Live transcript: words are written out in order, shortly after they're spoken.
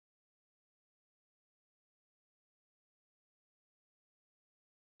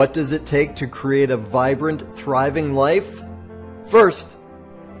What does it take to create a vibrant, thriving life? First,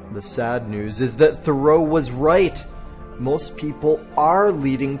 the sad news is that Thoreau was right. Most people are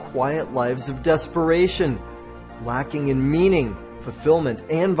leading quiet lives of desperation, lacking in meaning, fulfillment,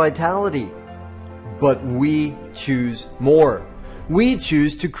 and vitality. But we choose more. We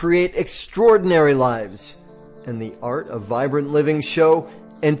choose to create extraordinary lives. And the Art of Vibrant Living show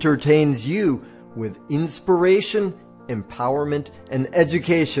entertains you with inspiration, empowerment, and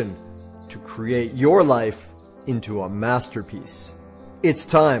education to create your life into a masterpiece. It's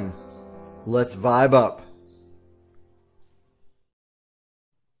time. Let's vibe up.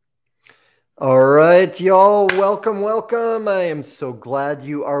 All right, y'all. Welcome, welcome. I am so glad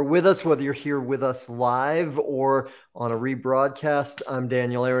you are with us, whether you're here with us live or on a rebroadcast. I'm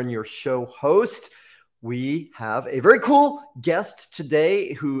Daniel Aaron, your show host. We have a very cool guest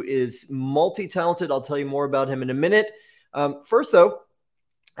today who is multi-talented. I'll tell you more about him in a minute. First, though,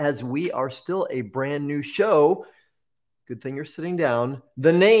 as we are still a brand new show, good thing you're sitting down.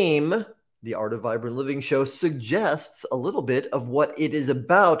 The name, The Art of Vibrant Living show, suggests a little bit of what it is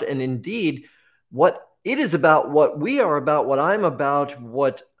about, and indeed what it is about, what we are about, what I'm about,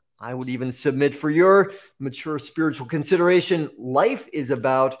 what I would even submit for your mature spiritual consideration life is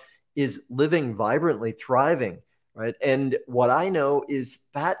about, is living vibrantly, thriving, right? And what I know is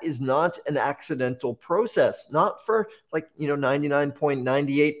that is not an accidental process, not for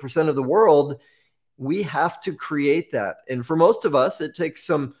 99.98% of the world. We have to create that. And for most of us, it takes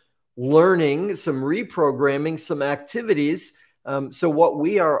some learning, some reprogramming, some activities. So what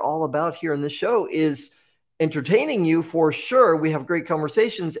we are all about here in the show is entertaining you for sure. We have great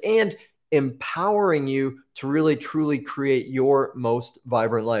conversations and empowering you to really, truly create your most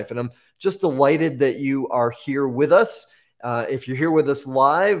vibrant life. And I'm just delighted that you are here with us. If you're here with us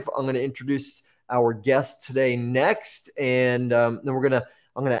live, I'm going to introduce our guest today next. And then I'm going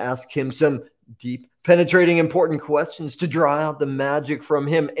to ask him some deep, penetrating, important questions to draw out the magic from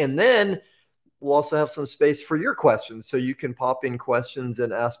him. And then we'll also have some space for your questions. So you can pop in questions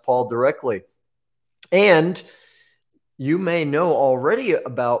and ask Paul directly. And you may know already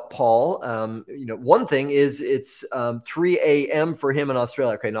about Paul. One thing is it's 3 a.m. for him in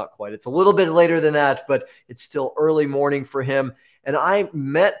Australia. Okay, not quite. It's a little bit later than that, but it's still early morning for him. And I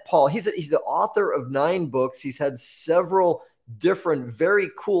met Paul. He's the author of 9 books. He's had several different, very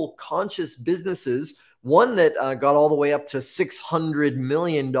cool, conscious businesses. One that got all the way up to $600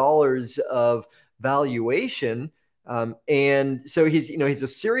 million of valuation. And so he's a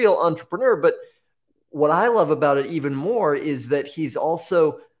serial entrepreneur, but what I love about it even more is that he's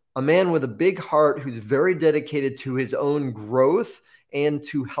also a man with a big heart who's very dedicated to his own growth and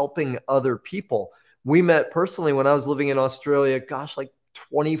to helping other people. We met personally when I was living in Australia,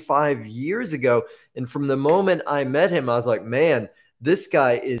 25 years ago. And from the moment I met him, I was like, man, this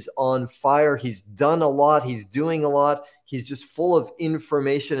guy is on fire. He's done a lot. He's doing a lot. He's just full of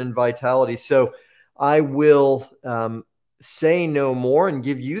information and vitality. So I will say no more and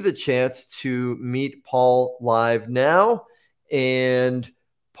give you the chance to meet Paul live now. And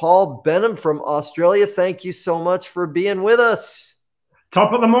Paul Benhaim from Australia, thank you so much for being with us.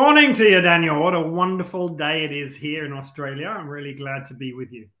 Top of the morning to you, Daniel. What a wonderful day it is here in Australia. I'm really glad to be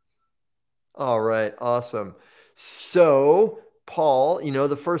with you. All right, awesome. So, Paul,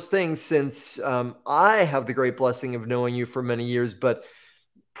 the first thing, since I have the great blessing of knowing you for many years, but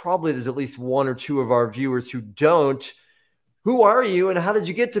probably there's at least one or two of our viewers who don't. Who are you and how did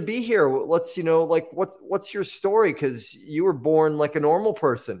you get to be here? Let's, what's your story? Because you were born like a normal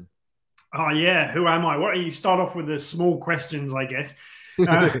person. Oh, yeah. Who am I? What you start off with the small questions, I guess.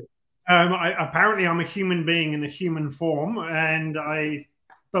 Apparently, I'm a human being in a human form. And I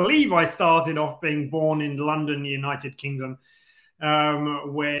believe I started off being born in London, United Kingdom,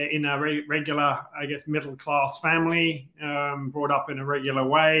 where in a regular, middle-class family, brought up in a regular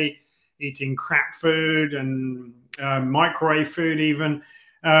way, eating crap food and microwave food even,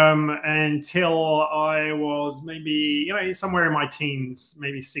 until I was maybe, somewhere in my teens,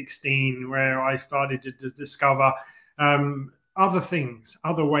 maybe 16, where I started to discover other things,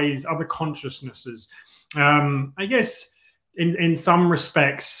 other ways, other consciousnesses. I guess in some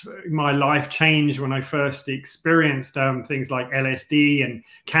respects, my life changed when I first experienced things like LSD and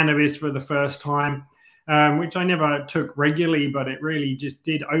cannabis for the first time. Which I never took regularly, but it really just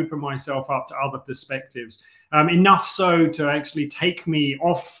did open myself up to other perspectives. Enough so to actually take me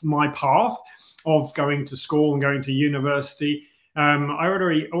off my path of going to school and going to university. I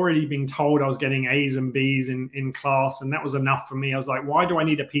already been told I was getting A's and B's in class, and that was enough for me. I was like, why do I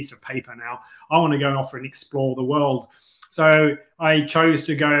need a piece of paper now? I want to go off and explore the world. So I chose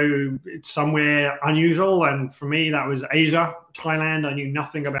to go somewhere unusual. And for me, that was Asia, Thailand. I knew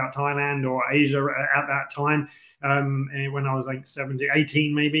nothing about Thailand or Asia at that time, when I was like 17,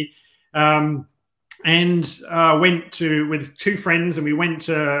 18 maybe. And went with two friends, and we went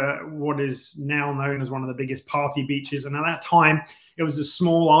to what is now known as one of the biggest party beaches. And at that time, it was a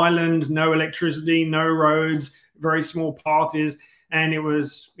small island, no electricity, no roads, very small parties. And it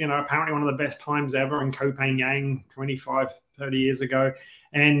was, apparently one of the best times ever in Koh Phangan 25, 30 years ago.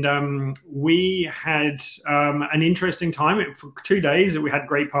 And we had an interesting time. For 2 days, we had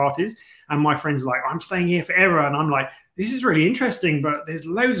great parties. And my friend's like, I'm staying here forever. And I'm like, this is really interesting, but there's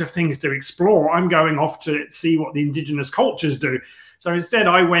loads of things to explore. I'm going off to see what the indigenous cultures do. So instead,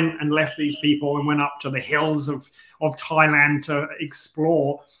 I went and left these people and went up to the hills of Thailand to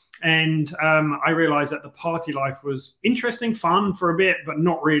explore. And I realized that the party life was interesting, fun for a bit, but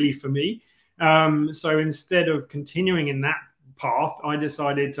not really for me. So instead of continuing in that path, I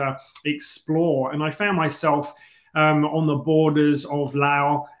decided to explore. And I found myself on the borders of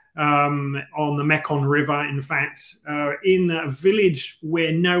Laos, on the Mekong River, in fact, in a village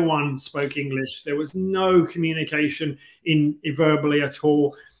where no one spoke English. There was no communication verbally at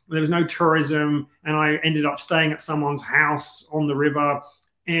all. There was no tourism. And I ended up staying at someone's house on the river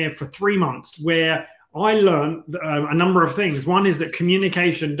for 3 months, where I learned a number of things. One is that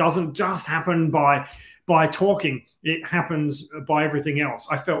communication doesn't just happen by talking. It happens by everything else.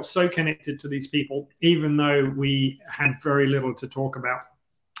 I felt so connected to these people, even though we had very little to talk about,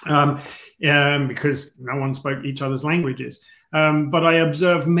 because no one spoke each other's languages. But I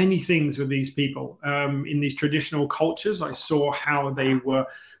observed many things with these people. In these traditional cultures, I saw how they were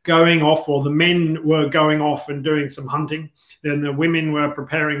going off, or the men were going off and doing some hunting. Then the women were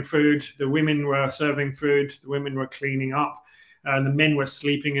preparing food. The women were serving food. The women were cleaning up. The men were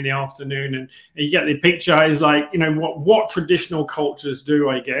sleeping in the afternoon. And you get the picture is like, what traditional cultures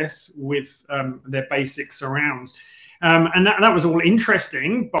do, I guess, with their basic surrounds. And that was all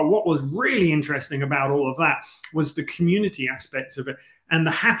interesting. But what was really interesting about all of that was the community aspect of it and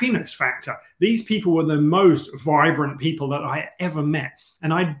the happiness factor. These people were the most vibrant people that I ever met.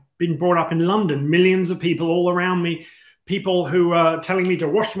 And I'd been brought up in London, millions of people all around me, people who were telling me to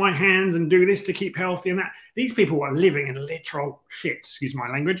wash my hands and do this to keep healthy and that. These people were living in literal shit, excuse my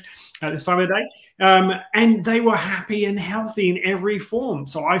language, at this time of the day. And they were happy and healthy in every form.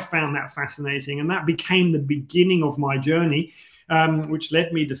 So I found that fascinating. And that became the beginning of my journey, which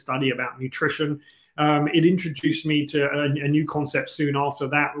led me to study about nutrition. It introduced me to a new concept soon after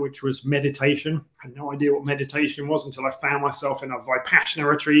that, which was meditation. I had no idea what meditation was until I found myself in a Vipassana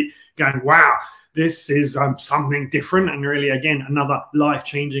retreat going, wow, this is something different. And really, again, another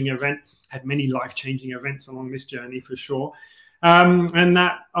life-changing event. Had many life-changing events along this journey for sure. And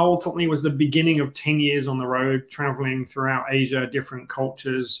that ultimately was the beginning of 10 years on the road, traveling throughout Asia, different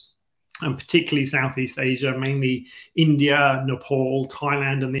cultures, and particularly Southeast Asia, mainly India, Nepal,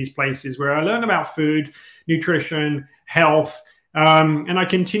 Thailand, and these places where I learned about food, nutrition, health, and I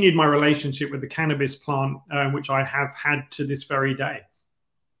continued my relationship with the cannabis plant, which I have had to this very day.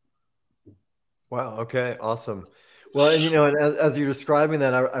 Wow. Okay. Awesome. Well, and and as you're describing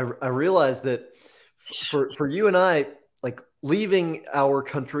that, I realized that for you and I, like leaving our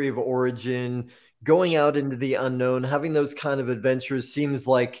country of origin, going out into the unknown, having those kind of adventures seems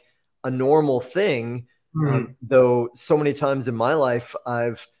like a normal thing. Though so many times in my life,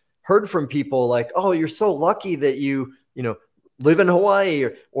 I've heard from people like, "Oh, you're so lucky that you live in Hawaii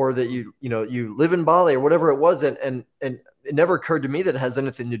or that you live in Bali or whatever it was," and it never occurred to me that it has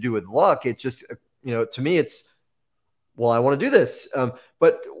anything to do with luck. It just to me it's, well, I want to do this.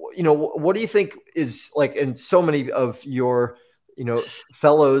 But what do you think is like in so many of your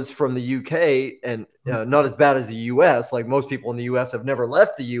fellows from the UK, and not as bad as the US, like most people in the US have never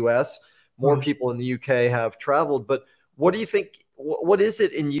left the US. More people in the UK have traveled. But what do you think, what is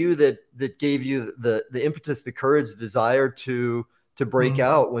it in you that gave you the impetus, the courage, the desire to break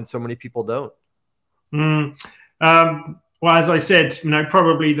out when so many people don't? Well, as I said,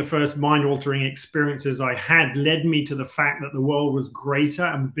 probably the first mind-altering experiences I had led me to the fact that the world was greater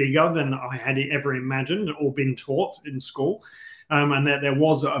and bigger than I had ever imagined or been taught in school. And that there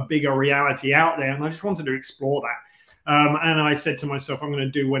was a bigger reality out there. And I just wanted to explore that. And I said to myself, I'm going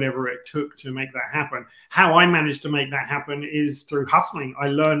to do whatever it took to make that happen. How I managed to make that happen is through hustling. I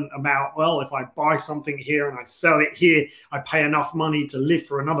learned about, well, if I buy something here and I sell it here, I pay enough money to live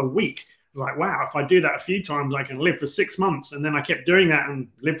for another week. It's like, wow, if I do that a few times, I can live for 6 months. And then I kept doing that and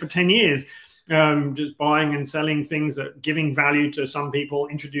lived for 10 years, just buying and selling things, that giving value to some people,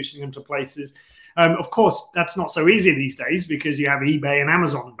 introducing them to places. Of course, that's not so easy these days because you have eBay and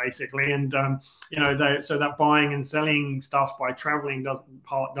Amazon basically, and so that buying and selling stuff by traveling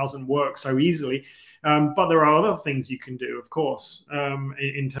doesn't work so easily. But there are other things you can do, of course,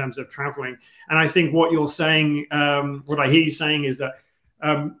 in terms of traveling. And I think what you're saying, what I hear you saying, is that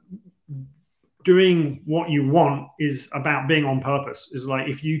doing what you want is about being on purpose. Is like,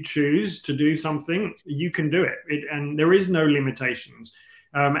 if you choose to do something, you can do it, and there is no limitations.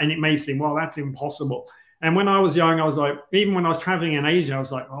 And it may seem, well, that's impossible. And when I was young, I was like, even when I was traveling in Asia, I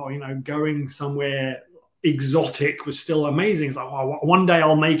was like, oh, going somewhere exotic was still amazing. It's like, oh, one day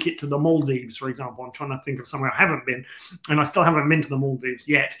I'll make it to the Maldives, for example. I'm trying to think of somewhere I haven't been, and I still haven't been to the Maldives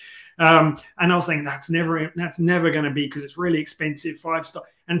yet. And I was thinking that's never going to be, because it's really expensive, 5-star.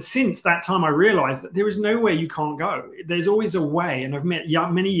 And since that time, I realized that there is nowhere you can't go. There's always a way. And I've met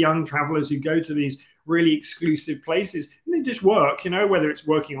many young travelers who go to these really exclusive places, and they just work, whether it's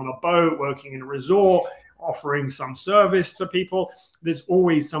working on a boat, working in a resort, offering some service to people. There's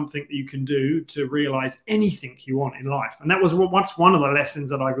always something that you can do to realize anything you want in life. And that was one of the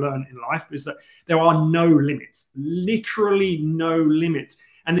lessons that I've learned in life, is that there are no limits, literally no limits.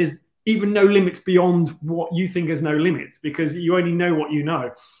 And there's even no limits beyond what you think is no limits, because you only know what you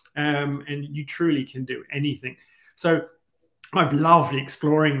know, and you truly can do anything. So I've loved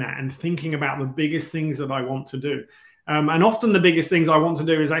exploring that and thinking about the biggest things that I want to do. And often the biggest things I want to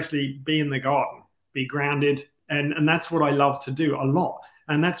do is actually be in the garden, be grounded. And that's what I love to do a lot.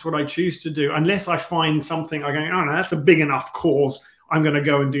 And that's what I choose to do. Unless I find something, I go, oh no, that's a big enough cause, I'm going to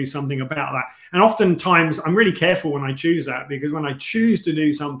go and do something about that. And oftentimes I'm really careful when I choose that, because when I choose to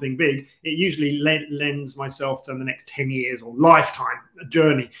do something big, it usually lends myself to the next 10 years or lifetime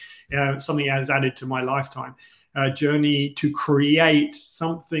journey, something has added to my lifetime journey to create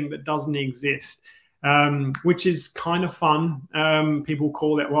something that doesn't exist, which is kind of fun. People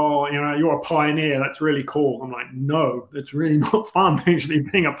call it, well, you're a pioneer. That's really cool. I'm like, no, that's really not fun, actually,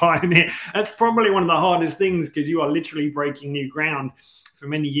 being a pioneer. That's probably one of the hardest things, because you are literally breaking new ground. For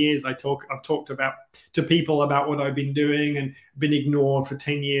many years, I've talked to people about what I've been doing and been ignored for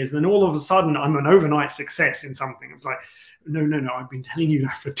 10 years. And then all of a sudden, I'm an overnight success in something. It's like, no, I've been telling you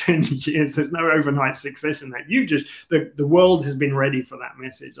that for 10 years. There's no overnight success in that. The world has been ready for that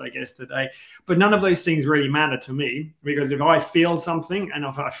message, I guess, today. But none of those things really matter to me, because if I feel something, and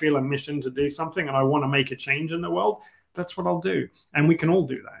if I feel a mission to do something, and I want to make a change in the world, that's what I'll do. And we can all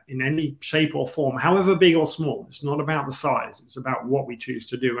do that in any shape or form, however big or small. It's not about the size. It's about what we choose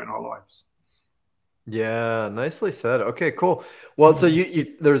to do in our lives. Yeah, nicely said. Okay, cool. Well, so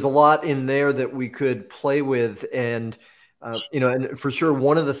there's a lot in there that we could play with, and and for sure,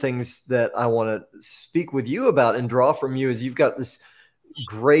 one of the things that I want to speak with you about and draw from you is you've got this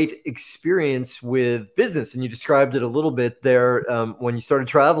great experience with business, and you described it a little bit there when you started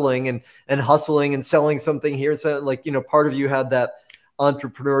traveling and hustling and selling something here. So, like, part of you had that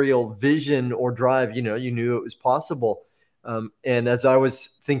entrepreneurial vision or drive. You knew it was possible. And as I was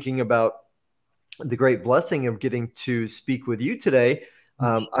thinking about the great blessing of getting to speak with you today,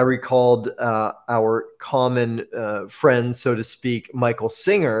 I recalled our common friend, so to speak, Michael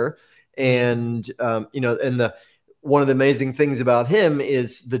Singer, and one of the amazing things about him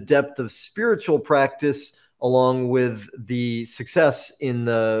is the depth of spiritual practice, along with the success in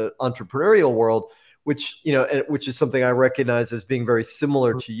the entrepreneurial world, which is something I recognize as being very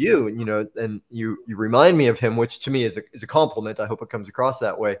similar to you. And you remind me of him, which to me is a compliment. I hope it comes across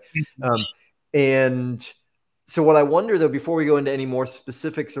that way. And so what I wonder, though, before we go into any more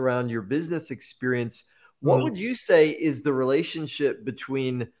specifics around your business experience, what would you say is the relationship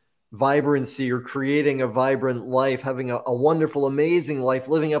between vibrancy, or creating a vibrant life, having a wonderful, amazing life,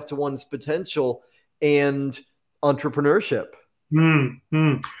 living up to one's potential, and entrepreneurship?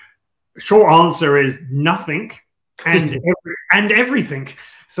 Short answer is nothing and everything.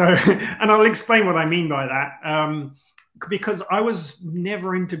 So, and I'll explain what I mean by that. Because I was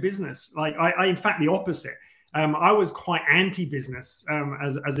never into business. Like I in fact, the opposite. I was quite anti-business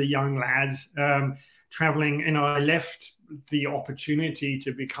as a young lad, traveling. I left the opportunity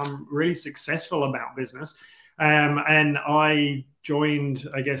to become really successful about business. And I joined,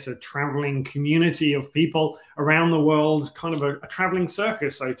 I guess, a traveling community of people around the world, kind of a traveling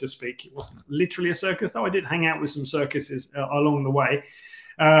circus, so to speak. It wasn't literally a circus, though. I did hang out with some circuses along the way,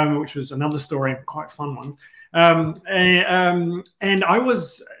 which was another story, quite fun ones. And I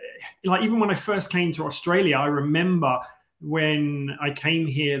was like, even when I first came to Australia, I remember when I came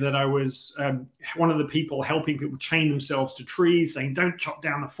here that I was one of the people helping people chain themselves to trees, saying, don't chop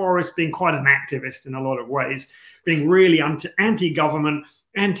down the forest, being quite an activist in a lot of ways, being really anti-government,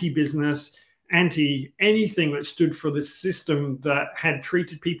 anti-business, anti anything that stood for the system that had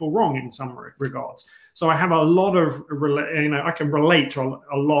treated people wrong in some regards. So I have a lot of, I can relate to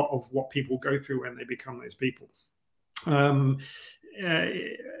a lot of what people go through when they become those people.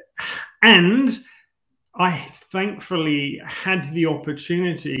 And I thankfully had the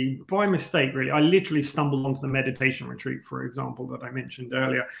opportunity, by mistake really, I literally stumbled onto the meditation retreat, for example, that I mentioned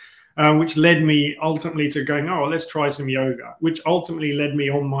earlier, which led me ultimately to going, oh, let's try some yoga, which ultimately led me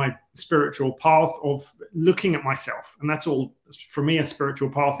on my spiritual path of looking at myself. And that's all, for me, a spiritual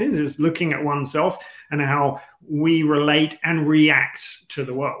path is looking at oneself and how we relate and react to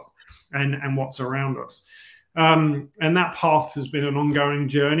the world and what's around us. And that path has been an ongoing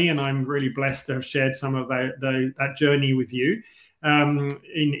journey, and I'm really blessed to have shared some of that journey with you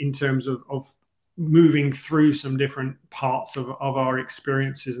in terms of moving through some different parts of our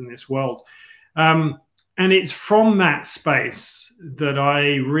experiences in this world. And it's from that space that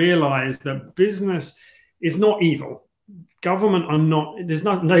I realized that business is not evil. Government are not, there's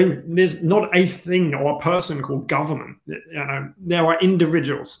not a thing or a person called government. There are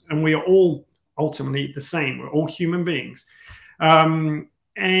individuals, and we are all ultimately the same. We're all human beings.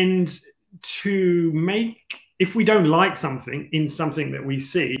 And to make, if we don't like something in something that we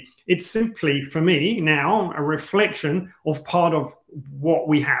see, it's simply, for me now, a reflection of part of what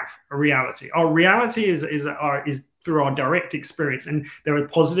we have, a reality. Our reality is through our direct experience. And there are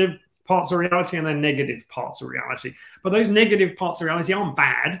positive parts of reality and there are negative parts of reality. But those negative parts of reality aren't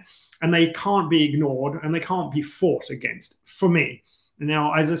bad, and they can't be ignored, and they can't be fought against, for me.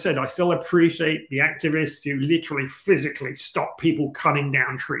 Now, as I said, I still appreciate the activists who literally physically stop people cutting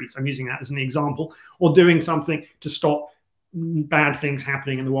down trees. I'm using that as an example, or doing something to stop bad things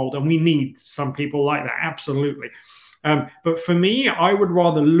happening in the world. And we need some people like that, absolutely. But for me, I would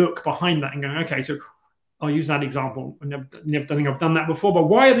rather look behind that and go, okay, so I'll use that example. I never think I've done that before, but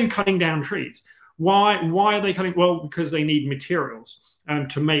why are they cutting down trees? Why are they cutting? Well, because they need materials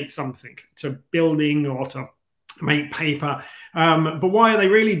to make something, to building or to make paper. But why are they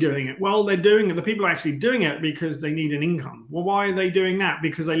really doing it? Well, they're doing it. The people are actually doing it because they need an income. Well, why are they doing that?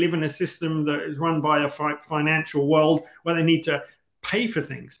 Because they live in a system that is run by a financial world where they need to pay for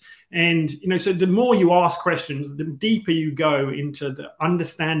things. And, so the more you ask questions, the deeper you go into the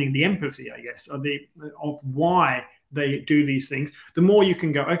understanding, the empathy, I guess, of why they do these things, the more you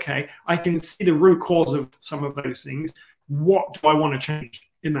can go, okay, I can see the root cause of some of those things. What do I want to change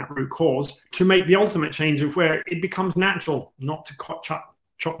in that root cause to make the ultimate change of where it becomes natural not to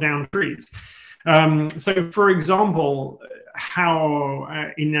chop down trees? So, for example,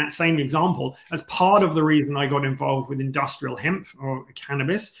 how in that same example, as part of the reason I got involved with industrial hemp or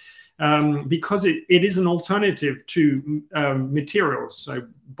cannabis, because it is an alternative to materials, so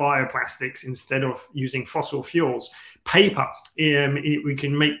bioplastics instead of using fossil fuels. Paper, we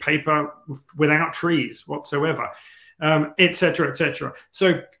can make paper without trees whatsoever. Et cetera, et cetera.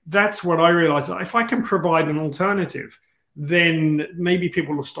 So that's what I realized. If I can provide an alternative, then maybe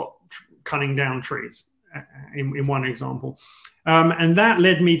people will stop cutting down trees, in one example. And that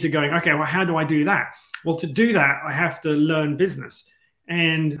led me to going, okay, well, how do I do that? Well, to do that, I have to learn business.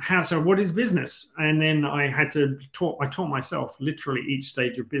 And so what is business? And then I taught myself literally each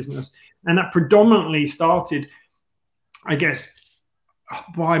stage of business. And that predominantly started, I guess,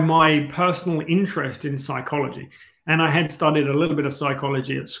 by my personal interest in psychology. And I had studied a little bit of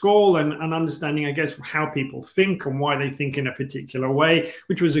psychology at school and understanding, I guess, how people think and why they think in a particular way,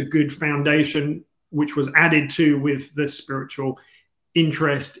 which was a good foundation, which was added to with the spiritual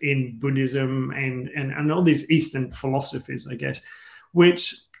interest in Buddhism and all these Eastern philosophies, I guess,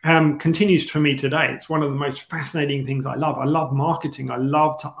 which continues for me today. It's one of the most fascinating things I love. I love marketing. I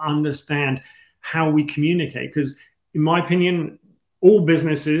love to understand how we communicate, because in my opinion, all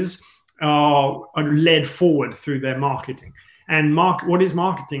businesses are led forward through their marketing. And what is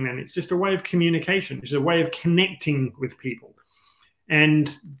marketing then? It's just a way of communication. It's a way of connecting with people.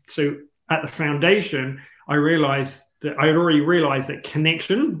 And so at the foundation, I already realized that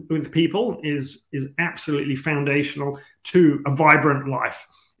connection with people is absolutely foundational to a vibrant life,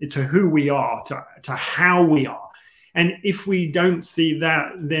 to who we are, to how we are. And if we don't see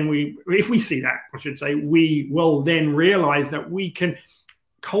that, if we see that, I should say, we will then realize that we can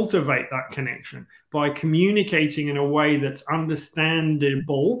cultivate that connection by communicating in a way that's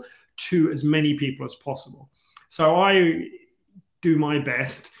understandable to as many people as possible. So I do my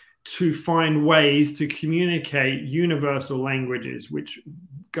best to find ways to communicate universal languages which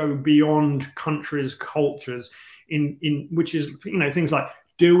go beyond countries, cultures, in which is, things like,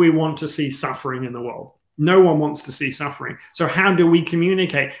 do we want to see suffering in the world? No one wants to see suffering. So how do we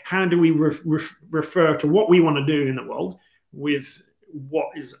communicate? How do we refer to what we want to do in the world with what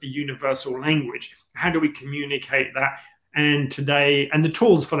is a universal language? How do we communicate that? And today, and the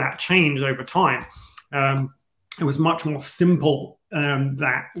tools for that change over time. It was much more simple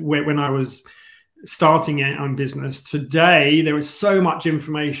that when I was starting out on business. Today, there is so much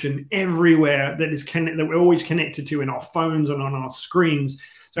information everywhere that we're always connected to in our phones and on our screens.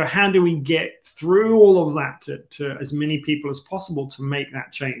 So how do we get through all of that to as many people as possible to make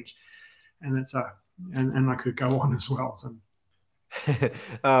that change? And that's and I could go on as well. So.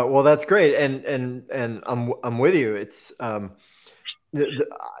 Well, that's great, and I'm with you. It's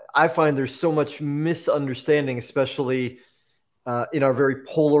I find there's so much misunderstanding, especially in our very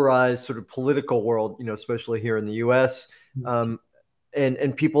polarized sort of political world, especially here in the U.S.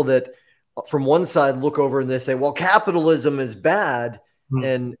 And people that from one side look over and they say, well, capitalism is bad.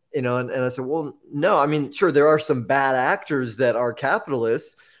 And, and I said, well, no, I mean, sure, there are some bad actors that are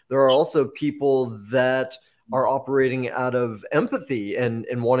capitalists. There are also people that are operating out of empathy and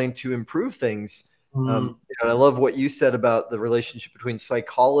wanting to improve things. And I love what you said about the relationship between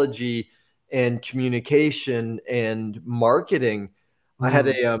psychology and communication and marketing. I had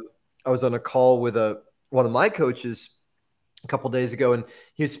I was on a call with one of my coaches a couple of days ago, and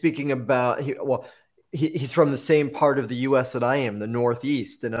he was speaking about, he's from the same part of the U.S. that I am, the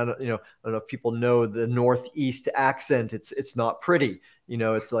Northeast. And I don't know if people know the Northeast accent. It's not pretty.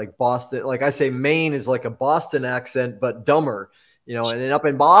 It's like Boston. Like I say, Maine is like a Boston accent, but dumber. And then up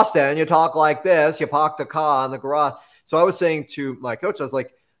in Boston, you talk like this. You park the car in the garage. So I was saying to my coach, I was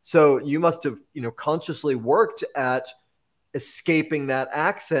like, so you must have, consciously worked at escaping that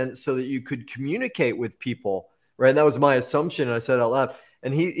accent so that you could communicate with people, right? And that was my assumption. And I said it out loud.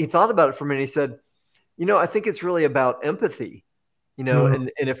 And he thought about it for a minute. He said, I think it's really about empathy,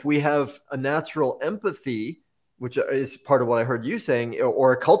 and if we have a natural empathy, which is part of what I heard you saying,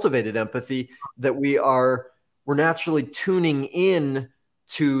 or a cultivated empathy, that we're naturally tuning in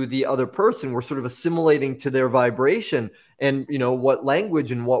to the other person. We're sort of assimilating to their vibration and, what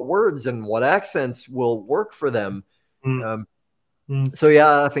language and what words and what accents will work for them. So,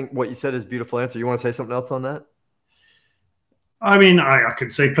 yeah, I think what you said is a beautiful answer. You want to say something else on that? I mean, I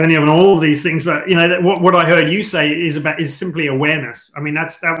could say plenty of all of these things, but what I heard you say is simply awareness. I mean,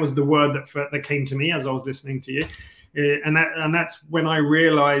 that was the word that came to me as I was listening to you, and that's when I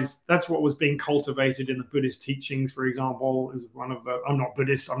realized that's what was being cultivated in the Buddhist teachings. For example, is one of the. I'm not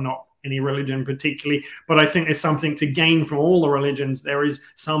Buddhist. I'm not any religion particularly, but I think there's something to gain from all the religions. There is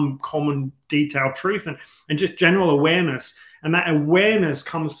some common detailed truth and just general awareness. And that awareness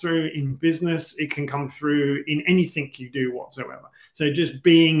comes through in business. It can come through in anything you do whatsoever. So just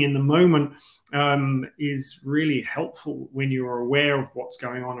being in the moment is really helpful when you're aware of what's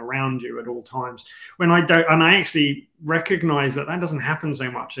going on around you at all times. When I don't, and I actually recognize that doesn't happen so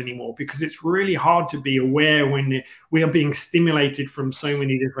much anymore, because it's really hard to be aware when we are being stimulated from so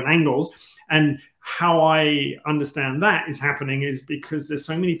many different angles. And how I understand that is happening is because there's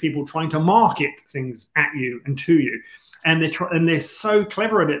so many people trying to market things at you and to you. And they're so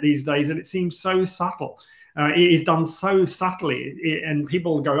clever at it these days that it seems so subtle. It is done so subtly, and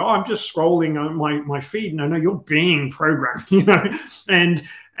people go, "Oh, I'm just scrolling on my feed." No, you're being programmed, and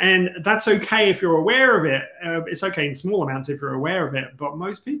that's okay if you're aware of it. It's okay in small amounts if you're aware of it, but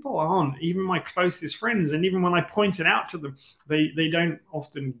most people aren't. Even my closest friends, and even when I point it out to them, they don't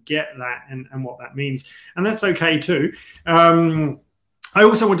often get that and what that means, and that's okay too. I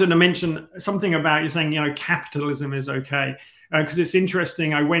also wanted to mention something about you saying, capitalism is okay, because it's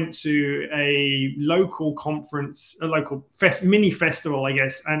interesting. I went to a local conference, a local mini festival, I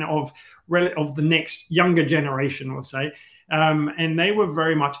guess, and of the next younger generation, we'll say, and they were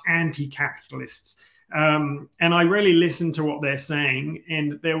very much anti-capitalists. And I really listened to what they're saying,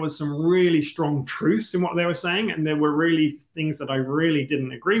 and there was some really strong truths in what they were saying, and there were really things that I really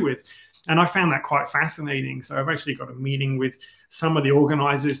didn't agree with. And I found that quite fascinating. So I've actually got a meeting with some of the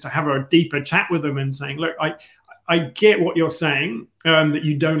organizers to have a deeper chat with them and saying, look, I get what you're saying, that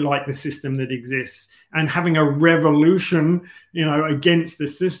you don't like the system that exists. And having a revolution, against the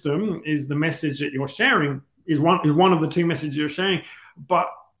system is the message that you're sharing, is one of the two messages you're sharing. But,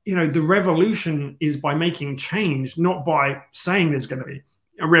 the revolution is by making change, not by saying there's going to be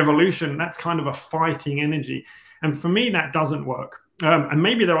a revolution. That's kind of a fighting energy. And for me, that doesn't work. And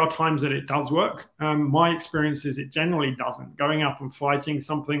maybe there are times that it does work. My experience is it generally doesn't. Going up and fighting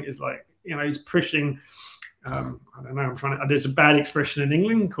something is like, he's pushing, I don't know, there's a bad expression in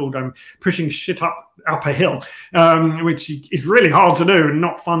England called pushing shit up a hill, which is really hard to do and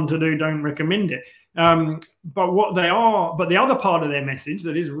not fun to do. Don't recommend it. But the other part of their message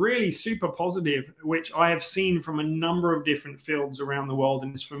that is really super positive, which I have seen from a number of different fields around the world,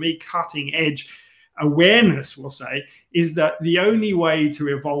 and is for me cutting edge, awareness, we'll say, is that the only way to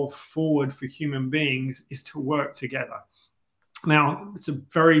evolve forward for human beings is to work together. Now, it's a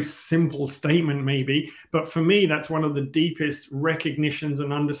very simple statement, maybe, but for me, that's one of the deepest recognitions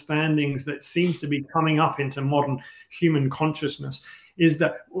and understandings that seems to be coming up into modern human consciousness, is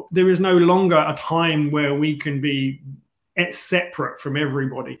that there is no longer a time where we can be separate from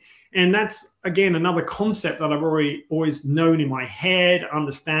everybody. And that's, again, another concept that I've always known in my head,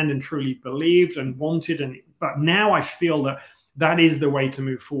 understand and truly believed and wanted. But now I feel that that is the way to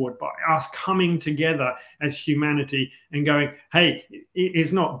move forward, by us coming together as humanity and going, hey,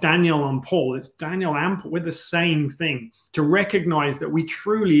 it's not Daniel and Paul, it's Daniel and Paul. We're the same thing. To recognize that we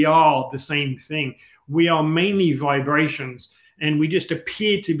truly are the same thing. We are mainly vibrations, and we just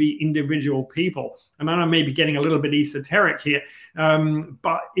appear to be individual people. And I know I'm maybe getting a little bit esoteric here,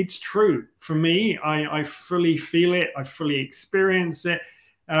 but it's true. For me, I fully feel it. I fully experience it.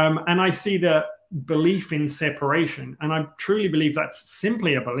 And I see the belief in separation. And I truly believe that's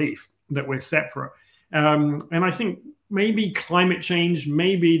simply a belief that we're separate. And I think maybe climate change,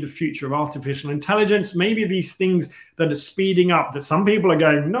 maybe the future of artificial intelligence, maybe these things that are speeding up, that some people are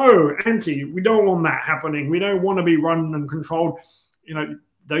going, no, we don't want that happening. We don't want to be run and controlled. You know,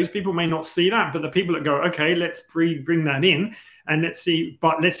 those people may not see that, but the people that go, okay, let's bring that in and let's see,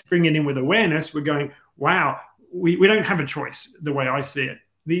 but let's bring it in with awareness. We're going, wow, we don't have a choice, the way I see it.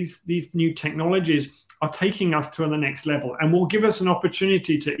 These new technologies are taking us to the next level and will give us an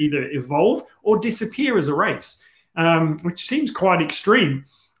opportunity to either evolve or disappear as a race, which seems quite extreme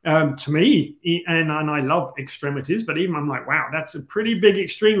to me. And I love extremities, but even I'm like, wow, that's a pretty big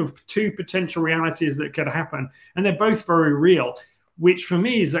extreme of two potential realities that could happen. And they're both very real, which for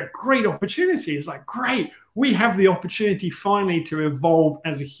me is a great opportunity. It's like, great, we have the opportunity finally to evolve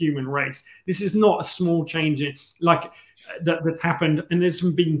as a human race. This is not a small change that's happened, and there's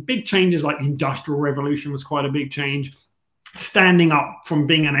been big changes, like the Industrial Revolution was quite a big change. Standing up from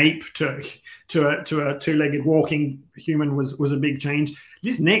being an ape to a two-legged walking human was a big change.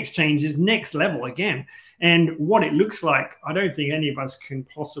 This next change is next level again, and what it looks like, I don't think any of us can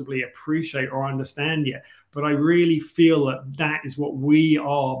possibly appreciate or understand yet. But I really feel that is what we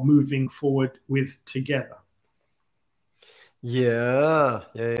are moving forward with together. Yeah.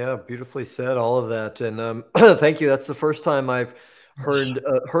 Beautifully said, all of that. And thank you. That's the first time I've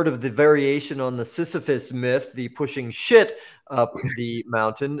heard of the variation on the Sisyphus myth, the pushing shit up the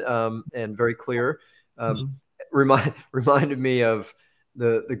mountain, and very clear. Reminded me of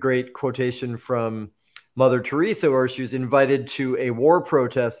the great quotation from Mother Teresa, where she was invited to a war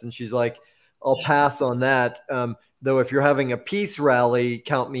protest, and she's like, "I'll pass on that. Though if you're having a peace rally,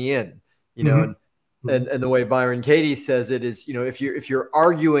 count me in." You know, and the way Byron Katie says it is, you know, if you're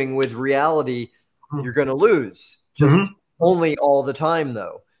arguing with reality, you're going to lose. Just only all the time,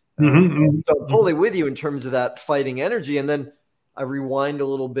 though. So I'm totally with you in terms of that fighting energy. And then I rewind a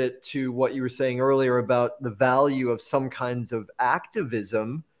little bit to what you were saying earlier about the value of some kinds of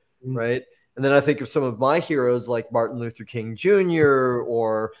activism, right? And then I think of some of my heroes like Martin Luther King Jr.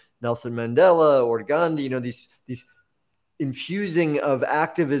 or Nelson Mandela or Gandhi, you know, these infusing of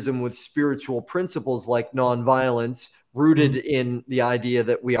activism with spiritual principles like nonviolence, rooted in the idea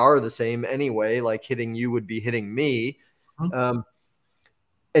that we are the same anyway, like hitting you would be hitting me.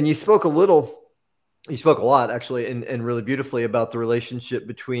 And you spoke a lot actually, and really beautifully about the relationship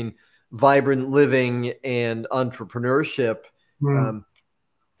between vibrant living and entrepreneurship. And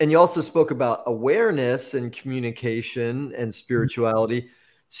you also spoke about awareness and communication and spirituality.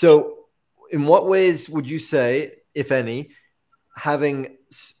 So in what ways would you say, if any, having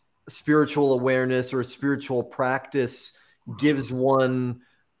spiritual awareness or spiritual practice gives one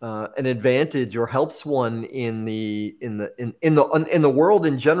an advantage or helps one in the world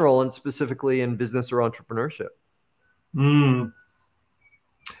in general, and specifically in business or entrepreneurship?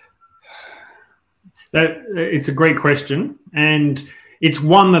 It's a great question, and it's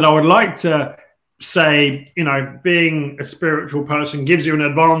one that I would like to say, you know, being a spiritual person gives you an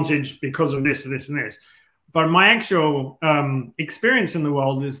advantage because of this, this, and this. But my actual experience in the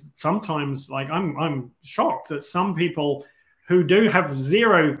world is sometimes, like, I'm shocked that some people who do have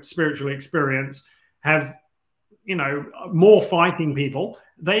zero spiritual experience have, you know, more fighting people.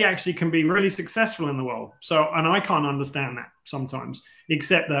 They actually can be really successful in the world. So, and I can't understand that sometimes,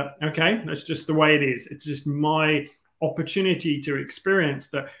 except that, okay, that's just the way it is. It's just my opportunity to experience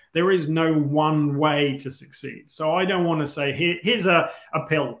that there is no one way to succeed. So I don't want to say, here's a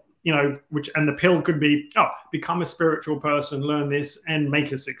pill, you know, and the pill could be, become a spiritual person, learn this, and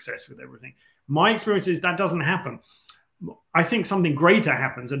make a success with everything. My experience is that doesn't happen. I think something greater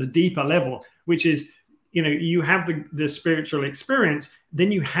happens at a deeper level, which is, you know, you have the spiritual experience,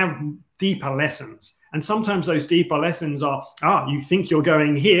 then you have deeper lessons. And sometimes those deeper lessons are, you think you're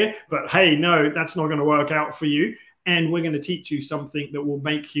going here, but hey, no, that's not going to work out for you. And we're going to teach you something that will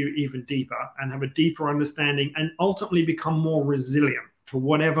make you even deeper and have a deeper understanding and ultimately become more resilient to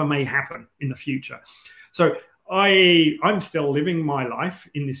whatever may happen in the future. So I'm still living my life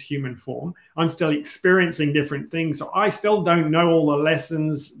in this human form. I'm still experiencing different things. So I still don't know all the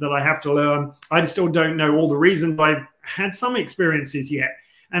lessons that I have to learn. I still don't know all the reasons I've had some experiences yet.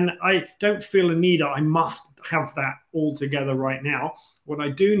 And I don't feel a need, I must have that all together right now. What I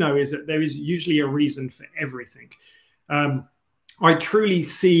do know is that there is usually a reason for everything. I truly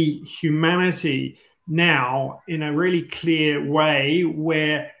see humanity now in a really clear way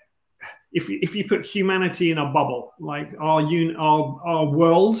where if you put humanity in a bubble, like our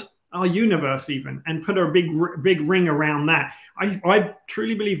world, our universe even, and put a big ring around that, I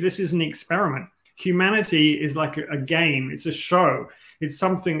truly believe this is an experiment. Humanity is like a game. It's a show. It's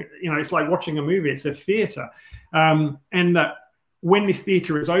something, it's like watching a movie. It's a theater. And that when this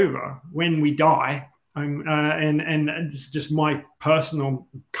theater is over, when we die, and it's just my personal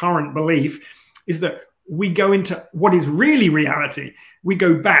current belief, is that we go into what is really reality. We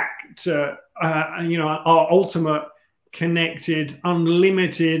go back to, our ultimate connected,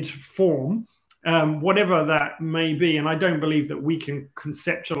 unlimited form, whatever that may be. And I don't believe that we can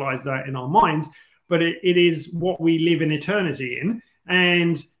conceptualize that in our minds, but it is what we live in eternity in.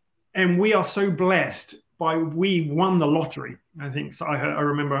 And we are so blessed we won the lottery. I think so. I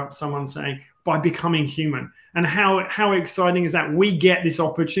remember someone saying, by becoming human. And how exciting is that? We get this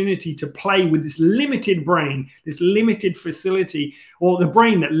opportunity to play with this limited brain, this limited facility, or the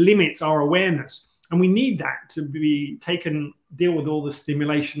brain that limits our awareness. And we need that to deal with all the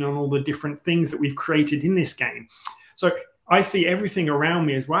stimulation and all the different things that we've created in this game. So I see everything around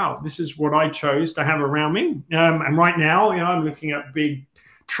me as, wow, this is what I chose to have around me. And right now, I'm looking at big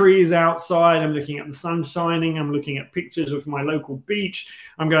trees outside. I'm looking at the sun shining. I'm looking at pictures of my local beach.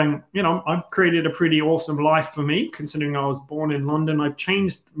 I'm going, I've created a pretty awesome life for me, considering I was born in London. I've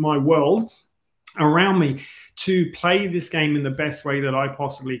changed my world around me to play this game in the best way that I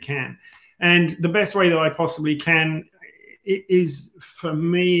possibly can. And the best way that I possibly can is, for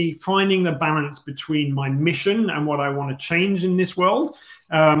me, finding the balance between my mission and what I want to change in this world,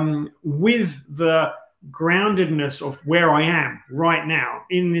 with the groundedness of where I am right now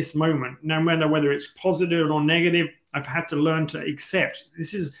in this moment. No matter whether it's positive or negative, I've had to learn to accept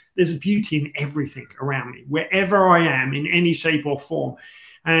there's beauty in everything around me, wherever I am, in any shape or form.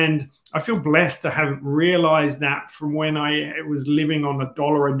 And I feel blessed to have realized that from when I was living on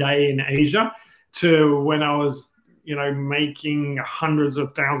 $1 a day in Asia to when I was, making hundreds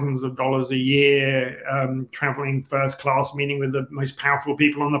of thousands of dollars a year, traveling first class, meeting with the most powerful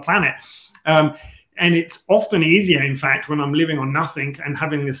people on the planet. And it's often easier, in fact, when I'm living on nothing and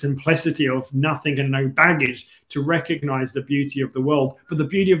having the simplicity of nothing and no baggage, to recognize the beauty of the world. But the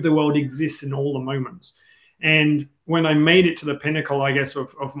beauty of the world exists in all the moments. And when I made it to the pinnacle, I guess,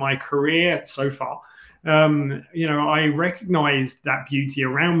 of my career so far, I recognized that beauty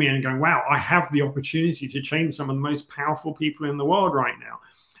around me and going, wow, I have the opportunity to change some of the most powerful people in the world right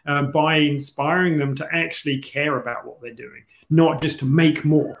now, by inspiring them to actually care about what they're doing, not just to make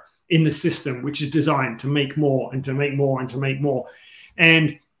more in the system, which is designed to make more and to make more and to make more.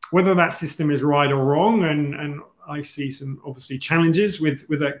 And whether that system is right or wrong, and I see some obviously challenges with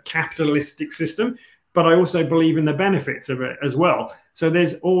a capitalistic system, but I also believe in the benefits of it as well. So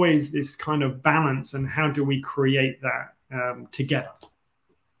there's always this kind of balance, and how do we create that together?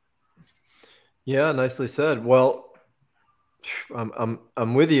 Yeah, nicely said. Well,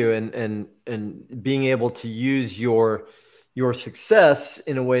 I'm with you, and being able to use your success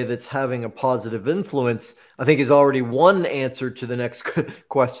in a way that's having a positive influence, I think, is already one answer to the next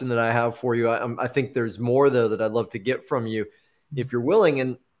question that I have for you. I think there's more, though, that I'd love to get from you if you're willing.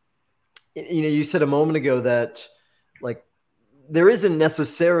 And you said a moment ago that, like, there isn't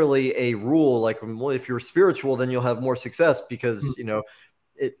necessarily a rule, like, well, if you're spiritual, then you'll have more success, because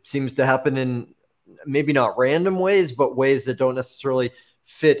it seems to happen in maybe not random ways, but ways that don't necessarily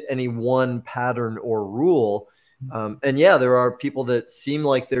fit any one pattern or rule. And yeah, there are people that seem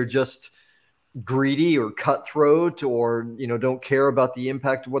like they're just greedy or cutthroat, or don't care about the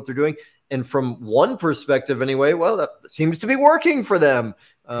impact of what they're doing. And from one perspective, anyway, well, that seems to be working for them.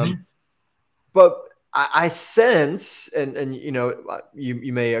 But I sense, and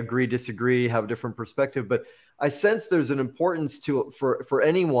you may agree, disagree, have a different perspective, but I sense there's an importance for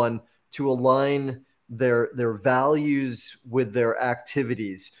anyone to align their values with their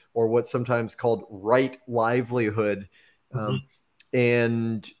activities, or what's sometimes called right livelihood.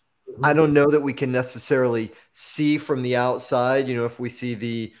 And I don't know that we can necessarily see from the outside, if we see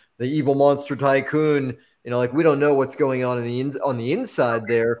the the evil monster tycoon. Like we don't know what's going on on the inside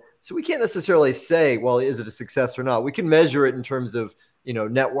there, so we can't necessarily say, well, is it a success or not? We can measure it in terms of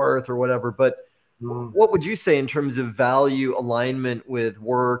net worth or whatever, but what would you say in terms of value alignment with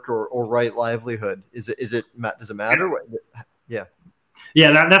work or right livelihood? Does it matter? Yeah.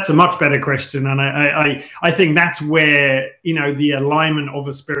 Yeah, that's a much better question, and I think that's where the alignment of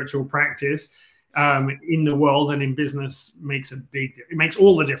a spiritual practice in the world and in business makes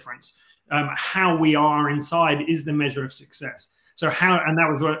all the difference. How we are inside is the measure of success. So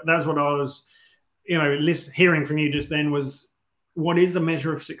that's what I was hearing from you just then was, what is the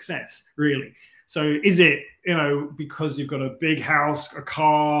measure of success really? So is it, because you've got a big house, a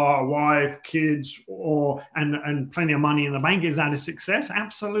car, a wife, kids, and plenty of money in the bank, is that a success?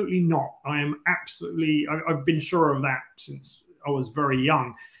 Absolutely not. I've been sure of that since I was very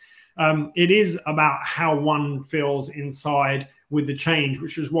young. It is about how one feels inside with the change,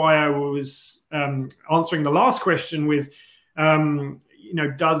 which is why I was answering the last question with,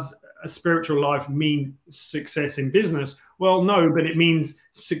 does a spiritual life mean success in business? Well, no, but it means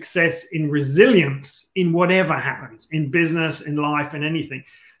success in resilience in whatever happens in business, in life, and anything.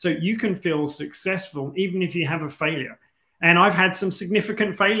 So you can feel successful even if you have a failure. And I've had some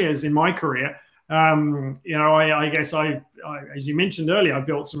significant failures in my career. I guess as you mentioned earlier, I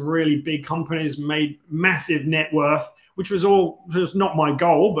built some really big companies, made massive net worth, which was not my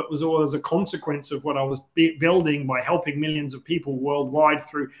goal, but was all as a consequence of what I was building by helping millions of people worldwide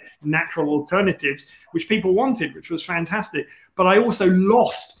through natural alternatives, which people wanted, which was fantastic. But I also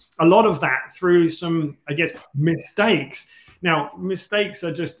lost a lot of that through some, I guess, mistakes. Now, mistakes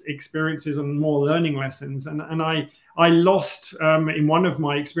are just experiences and more learning lessons. And I lost, in one of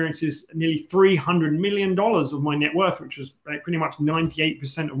my experiences, nearly $300 million of my net worth, which was pretty much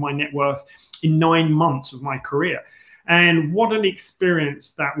 98% of my net worth in 9 months of my career. And what an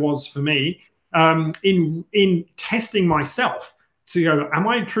experience that was for me in testing myself to go, am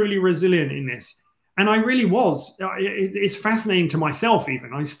I truly resilient in this? And I really was. It's fascinating to myself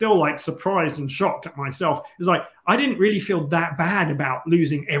even. I'm still surprised and shocked at myself. It's like, I didn't really feel that bad about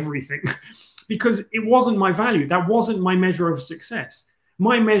losing everything because it wasn't my value. That wasn't my measure of success.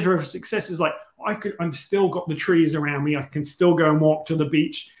 My measure of success is I've still got the trees around me. I can still go and walk to the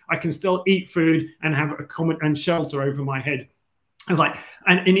beach. I can still eat food and have and shelter over my head. I was like,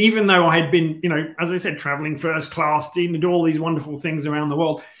 and even though I had been, as I said, traveling first class, do all these wonderful things around the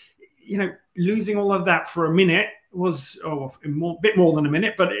world, losing all of that for a minute was a bit more than a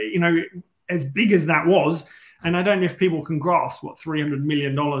minute, but as big as that was, and I don't know if people can grasp what $300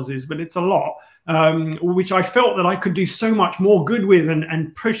 million is, but it's a lot, which I felt that I could do so much more good with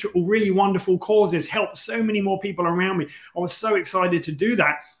and push really wonderful causes, help so many more people around me. I was so excited to do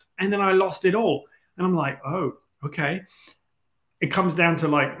that. And then I lost it all. And I'm like, oh, okay. It comes down to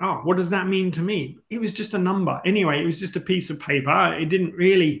what does that mean to me? It was just a number. Anyway, it was just a piece of paper. It didn't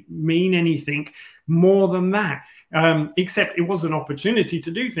really mean anything more than that, except it was an opportunity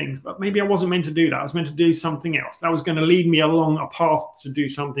to do things. But maybe I wasn't meant to do that. I was meant to do something else. That was going to lead me along a path to do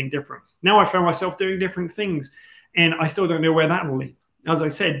something different. Now I found myself doing different things, and I still don't know where that will lead. As I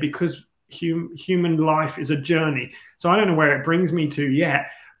said, because human life is a journey. So I don't know where it brings me to yet,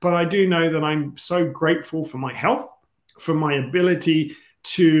 but I do know that I'm so grateful for my health, for my ability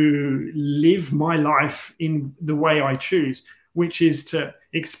to live my life in the way I choose, which is to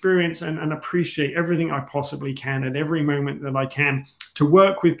experience and appreciate everything I possibly can at every moment that I can, to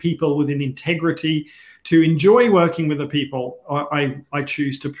work with people with an integrity, to enjoy working with the people I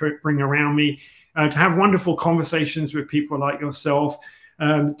choose to bring around me, to have wonderful conversations with people like yourself,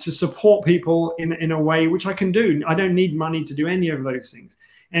 to support people in a way which I can do. I don't need money to do any of those things.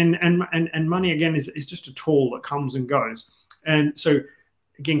 And money, again, is just a tool that comes and goes. And so,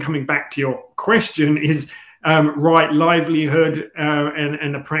 again, coming back to your question, is right livelihood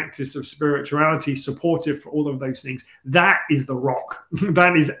and the practice of spirituality supportive for all of those things? That is the rock.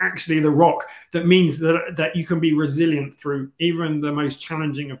 That is actually the rock that means that you can be resilient through even the most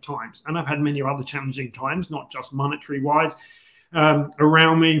challenging of times. And I've had many other challenging times, not just monetary-wise,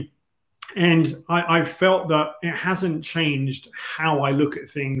 around me. And I felt that it hasn't changed how I look at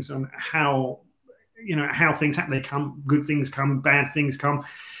things and how things happen. They come, good things come, bad things come.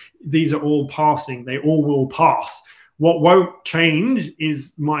 These are all passing. They all will pass. What won't change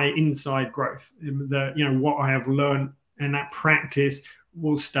is my inside growth. What I have learned and that practice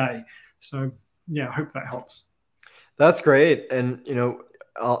will stay. So yeah, I hope that helps. That's great. And,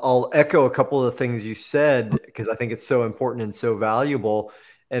 I'll echo a couple of the things you said, because I think it's so important and so valuable,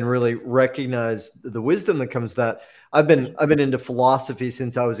 and really recognize the wisdom that comes with that. I've been into philosophy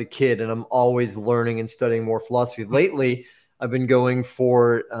since I was a kid, and I'm always learning and studying more philosophy. Lately, I've been going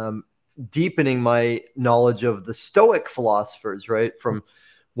for deepening my knowledge of the Stoic philosophers, right, from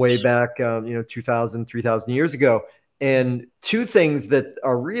way back, 2,000, 3,000 years ago. And two things that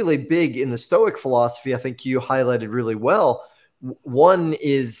are really big in the Stoic philosophy, I think you highlighted really well. One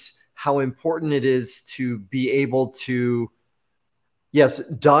is how important it is to be able to, yes,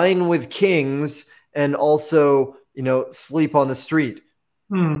 dine with kings and also, sleep on the street,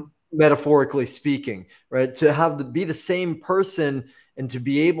 metaphorically speaking, right? To be the same person and to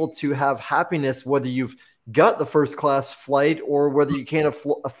be able to have happiness, whether you've got the first class flight or whether you can't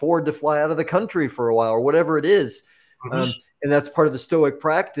afford to fly out of the country for a while or whatever it is. And that's part of the Stoic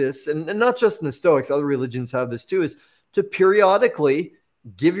practice. And not just in the Stoics, other religions have this too, is to periodically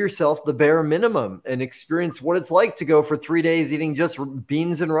give yourself the bare minimum and experience what it's like to go for 3 days eating just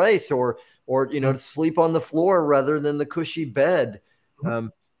beans and rice, or to sleep on the floor rather than the cushy bed.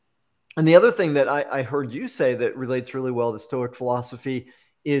 And the other thing that I heard you say that relates really well to Stoic philosophy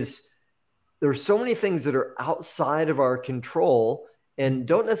is there are so many things that are outside of our control and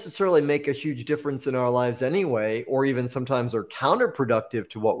don't necessarily make a huge difference in our lives anyway, or even sometimes are counterproductive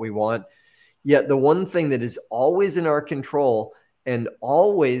to what we want. Yet the one thing that is always in our control and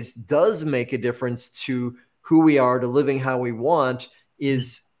always does make a difference to who we are, to living how we want,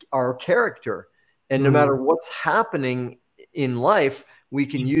 is our character. And no matter what's happening in life, we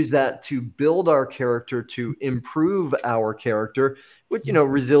can use that to build our character, to improve our character, which,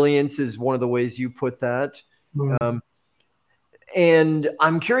 resilience is one of the ways you put that. And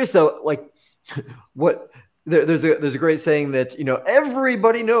I'm curious though, like there's a great saying that,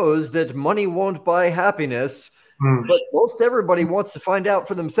 everybody knows that money won't buy happiness, but most everybody wants to find out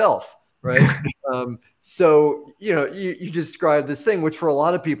for themselves, right? So, you described this thing, which for a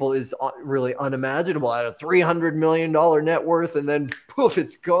lot of people is really unimaginable. At a $300 million net worth, and then poof,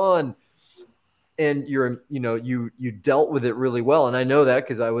 it's gone. And you dealt with it really well. And I know that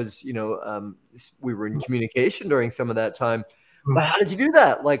because I was, we were in communication during some of that time. But how did you do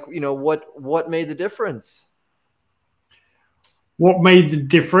that? Like, what made the difference? What made the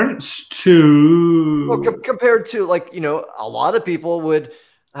difference to... Well, compared to, like, a lot of people would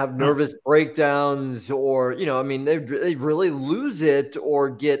have nervous breakdowns, or, they really lose it or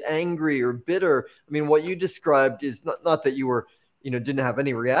get angry or bitter. I mean, what you described is not that you were, didn't have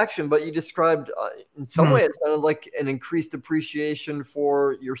any reaction, but you described in some way it sounded like an increased appreciation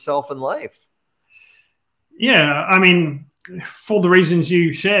for yourself and life. Yeah, I mean, for the reasons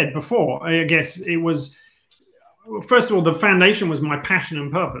you shared before, I guess it was, first of all, the foundation was my passion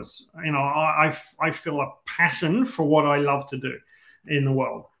and purpose. I feel a passion for what I love to do in the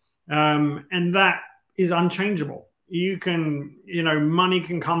world. And that is unchangeable. You can, money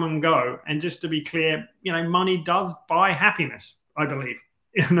can come and go. And just to be clear, money does buy happiness, I believe,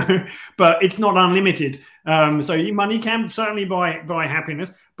 but it's not unlimited. So money can certainly buy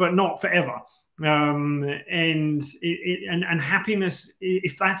happiness, but not forever. And happiness,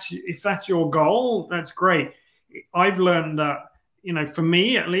 if that's your goal, that's great. I've learned that, for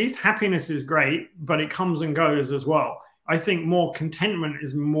me at least, happiness is great, but it comes and goes as well. I think more contentment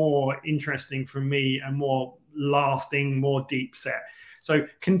is more interesting for me and more lasting, more deep set. So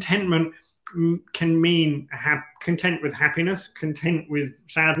contentment can mean content with happiness, content with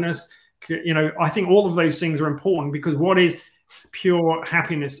sadness. I think all of those things are important, because what is pure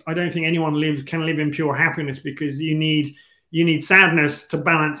happiness? I don't think anyone can live in pure happiness, because you need sadness to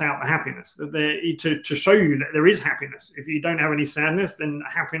balance out the happiness, to show you that there is happiness. If you don't have any sadness, then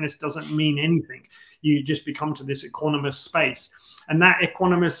happiness doesn't mean anything. You just become to this equanimous space. And that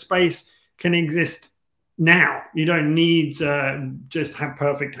equanimous space can exist now. You don't need to just have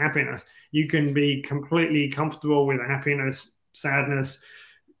perfect happiness. You can be completely comfortable with happiness, sadness,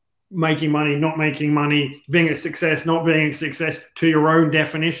 making money, not making money, being a success, not being a success, to your own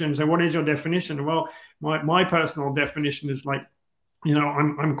definition. So what is your definition? Well, my personal definition is like,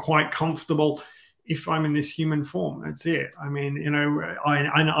 I'm quite comfortable if I'm in this human form. That's it. I mean,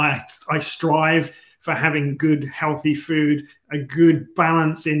 I strive for having good, healthy food, a good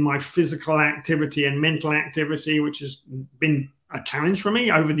balance in my physical activity and mental activity, which has been a challenge for me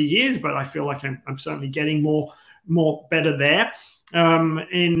over the years, but I feel like I'm certainly getting more better there.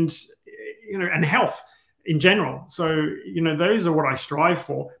 And health in general. So, those are what I strive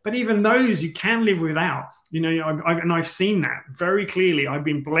for. But even those you can live without. I've seen that very clearly. I've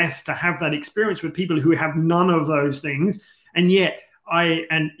been blessed to have that experience with people who have none of those things, and yet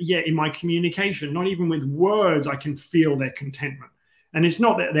in my communication, not even with words, I can feel their contentment. And it's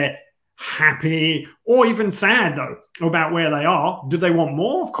not that they're happy or even sad though about where they are. Do they want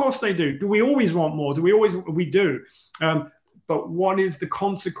more? Of course they do. Do we always want more? We do. but what is the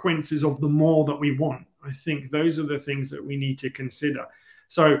consequences of the more that we want? I think those are the things that we need to consider.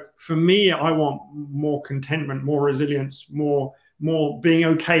 So for me, I want more contentment, more resilience, more being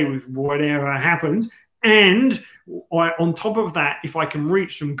okay with whatever happens. And on top of that, if I can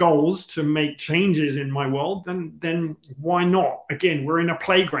reach some goals to make changes in my world, then why not? Again, we're in a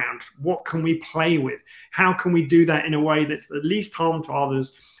playground. What can we play with? How can we do that in a way that's the least harm to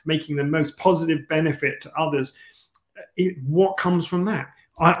others, making the most positive benefit to others? What comes from that?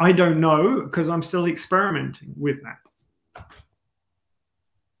 I don't know, because I'm still experimenting with that.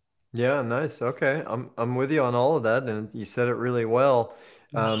 Yeah, nice. Okay. I'm with you on all of that, and you said it really well.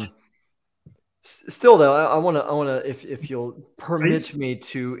 Still though, I want to, if you'll permit Please? me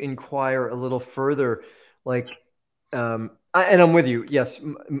to inquire a little further, like, and I'm with you. Yes.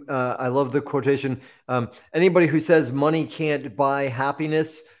 I love the quotation. Anybody who says money can't buy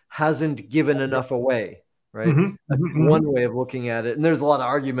happiness hasn't given enough away. Right. Mm-hmm, That's mm-hmm. one way of looking at it. And there's a lot of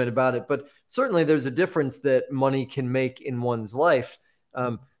argument about it, but certainly there's a difference that money can make in one's life.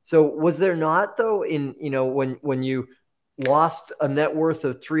 So was there not though, in, when you lost a net worth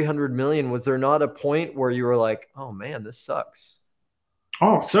of 300 million, was there not a point where you were like, oh man, this sucks?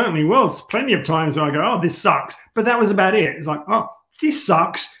 Oh, certainly was. Plenty of times when I go, oh, this sucks. But that was about it. It's like, oh, this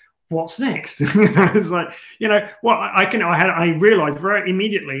sucks. What's next? It's like, what I realized very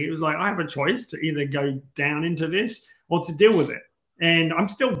immediately, it was like, I have a choice to either go down into this or to deal with it. And I'm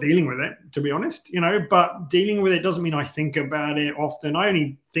still dealing with it, to be honest, but dealing with it doesn't mean I think about it often. I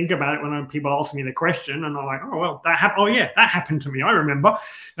only think about it when people ask me the question and I'm like, oh, well, that happened. Oh, yeah, that happened to me. I remember.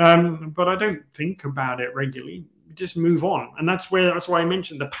 But I don't think about it regularly. Just move on. And that's why I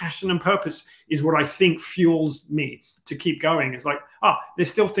mentioned the passion and purpose is what I think fuels me to keep going. It's like, there's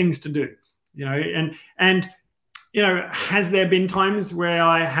still things to do, and has there been times where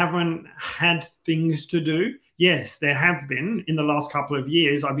I haven't had things to do? Yes, there have been. In the last couple of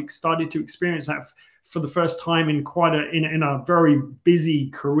years, I've started to experience that for the first time in in a very busy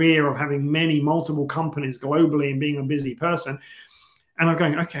career of having multiple companies globally and being a busy person. And I'm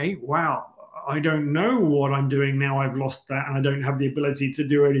going, okay, wow, I don't know what I'm doing now. I've lost that, and I don't have the ability to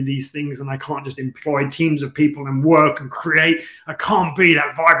do any of these things, and I can't just employ teams of people and work and create. I can't be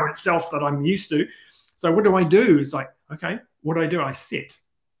that vibrant self that I'm used to. So what do? It's like, okay, what do? I sit,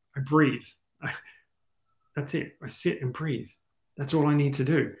 I breathe. That's it. I sit and breathe. That's all I need to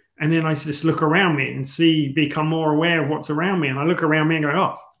do. And then I just look around me and become more aware of what's around me. And I look around me and go,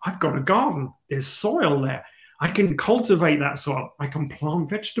 oh, I've got a garden. There's soil there. I can cultivate that soil. I can plant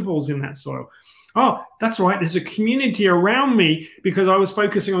vegetables in that soil. Oh, that's right. There's a community around me because I was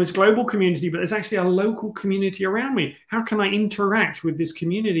focusing on this global community, but there's actually a local community around me. How can I interact with this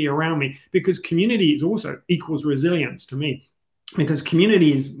community around me? Because community is also equals resilience to me, because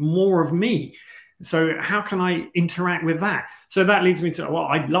community is more of me. So how can I interact with that? So that leads me to, well,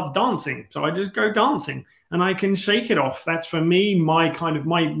 I love dancing. So I just go dancing and I can shake it off. That's for me, my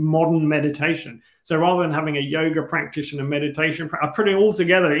modern meditation. So rather than having a yoga practice and a meditation, I put it all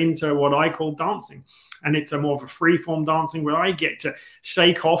together into what I call dancing. And it's a more of a free form dancing where I get to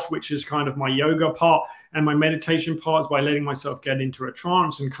shake off, which is kind of my yoga part. And my meditation part is by letting myself get into a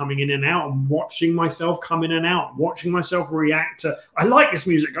trance and coming in and out and watching myself come in and out, watching myself react to, I like this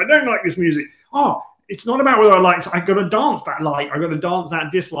music, I don't like this music. Oh, it's not about whether I like it. I got to dance that like, I got to dance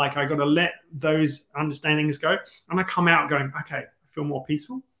that dislike. I got to let those understandings go. And I come out going, okay, I feel more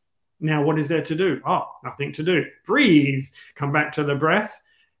peaceful. Now, what is there to do? Oh, nothing to do. Breathe, come back to the breath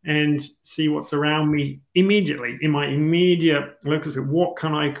and see what's around me immediately in my immediate locus. What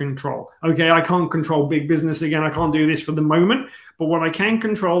can I control? Okay, I can't control big business again. I can't do this for the moment. But what I can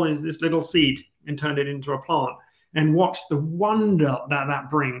control is this little seed and turn it into a plant and watch the wonder that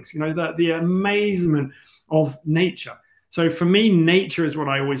brings, the amazement of nature. So for me, nature is what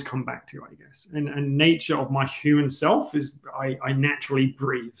I always come back to, I guess. And nature of my human self is I naturally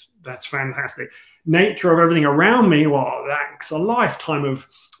breathe. That's fantastic. Nature of everything around me, well, that's a lifetime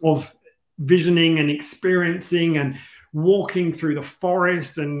of visioning and experiencing and walking through the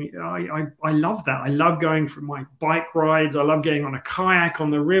forest. And I love that. I love going for my bike rides. I love getting on a kayak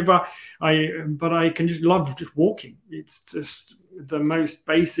on the river. But I can just love just walking. It's just the most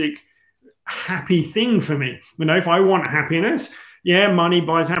basic happy thing for me. If I want happiness, money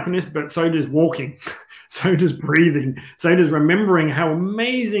buys happiness, but so does walking, so does breathing, so does remembering how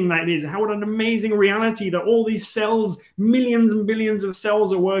amazing that is, what an amazing reality that all these cells, millions and billions of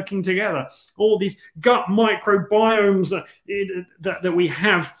cells are working together, all these gut microbiomes that we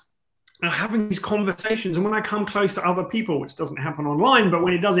have having these conversations. And when I come close to other people, which doesn't happen online, but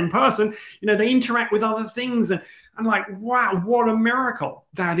when it does in person, they interact with other things. And I'm like, wow, what a miracle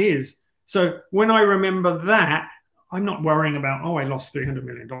that is. So when I remember that, I'm not worrying about, oh, I lost $300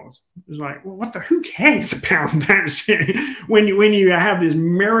 million. It's like, well, who cares about that shit when you have this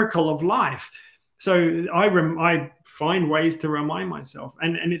miracle of life? So I find ways to remind myself,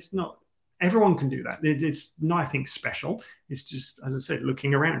 and it's not, everyone can do that. It's nothing special. It's just, as I said,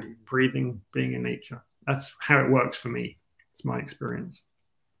 looking around you, breathing, being in nature. That's how it works for me. It's my experience.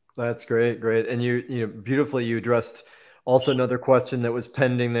 That's great. Great. And beautifully, you addressed also another question that was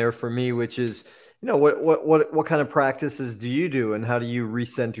pending there for me, which is, what kind of practices do you do, and how do you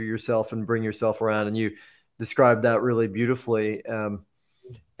recenter yourself and bring yourself around? And you described that really beautifully.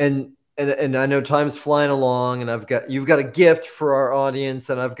 And I know time's flying along, and you've got a gift for our audience,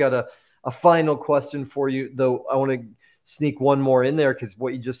 and I've got a final question for you, though I want to sneak one more in there, because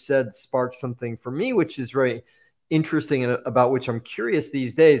what you just said sparked something for me, which is very interesting and about which I'm curious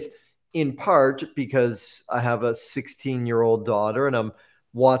these days, in part because I have a 16-year-old daughter, and I'm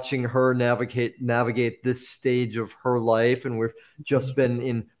watching her navigate this stage of her life. And we've just been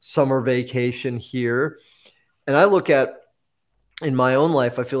in summer vacation here. And I look at, in my own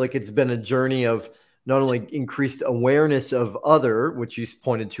life, I feel like it's been a journey of not only increased awareness of other, which you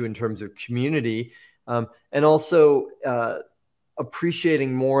pointed to in terms of community, and also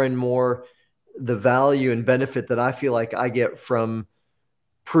appreciating more and more the value and benefit that I feel like I get from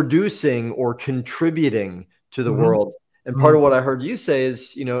producing or contributing to the world. And part of what I heard you say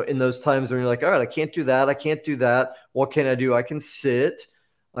is, in those times when you're like, all right, I can't do that. I can't do that. What can I do? I can sit,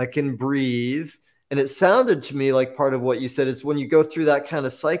 I can breathe. And it sounded to me like part of what you said is, when you go through that kind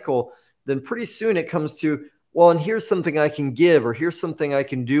of cycle, then pretty soon it comes to, well, and here's something I can give, or here's something I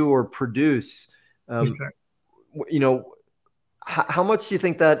can do or produce. Exactly. How much do you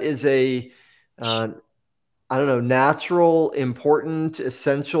think that is a, I don't know, natural, important,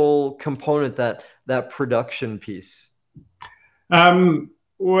 essential component, that production piece?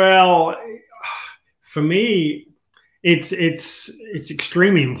 Well, for me, it's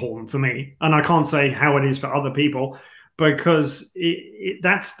extremely important for me, and I can't say how it is for other people, because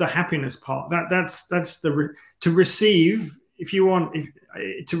that's the happiness part. That's to receive. If you want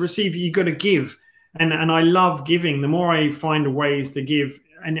to receive, you got to give, and I love giving. The more I find ways to give,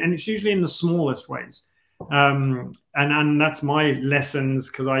 and it's usually in the smallest ways. And that's my lessons,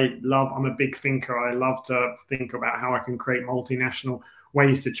 because I'm a big thinker. I love to think about how I can create multinational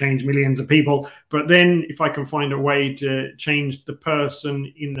ways to change millions of people. But then if I can find a way to change the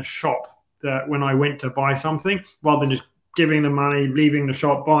person in the shop, that when I went to buy something, rather than just giving them money, leaving the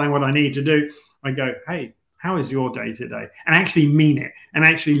shop, buying what I need to do, I go, hey, how is your day today? And actually mean it, and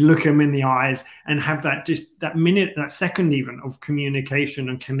actually look them in the eyes, and have that minute, that second even of communication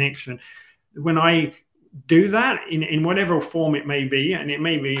and connection. When I do that in whatever form it may be, and it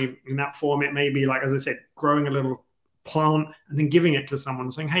may be in that form, it may be like, as I said, growing a little plant and then giving it to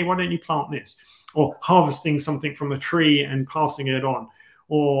someone, saying, hey, why don't you plant this? Or harvesting something from a tree and passing it on.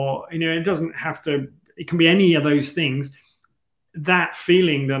 Or, it doesn't have to, it can be any of those things. That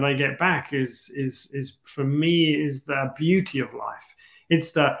feeling that I get back is for me, is the beauty of life.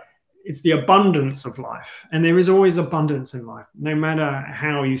 It's the abundance of life. And there is always abundance in life, no matter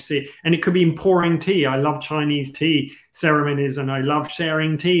how you see it. And it could be in pouring tea. I love Chinese tea ceremonies, and I love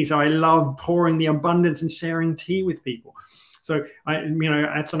sharing tea. So I love pouring the abundance and sharing tea with people. So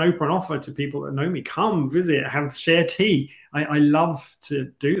it's an open offer to people that know me. Come visit, share tea. I love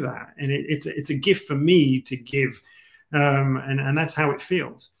to do that. And it's a gift for me to give. And that's how it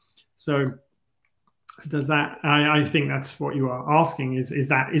feels. So does that, I think that's what you are asking, is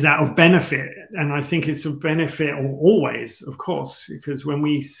that of benefit? And I think it's of benefit always, of course, because when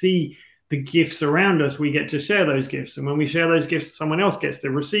we see the gifts around us, we get to share those gifts. And when we share those gifts, someone else gets to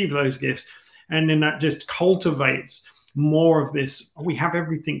receive those gifts. And then that just cultivates more of this. We have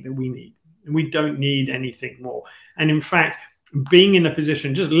everything that we need, and we don't need anything more. And in fact, being in a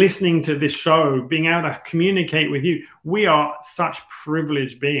position, just listening to this show, being able to communicate with you, we are such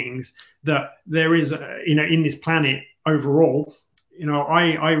privileged beings that there is, in this planet overall,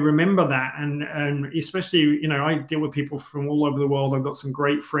 I remember that. And especially, I deal with people from all over the world. I've got some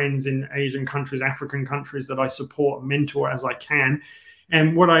great friends in Asian countries, African countries that I support and mentor as I can.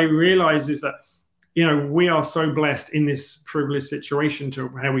 And what I realize is that, we are so blessed in this privileged situation to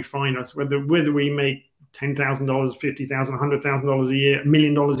how we find us, whether we make $10,000, $50,000, $100,000 a year, $1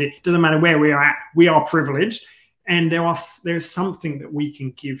 million a year. It doesn't matter where we are at. We are privileged, and there's something that we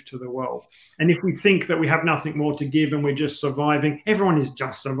can give to the world. And if we think that we have nothing more to give and we're just surviving, everyone is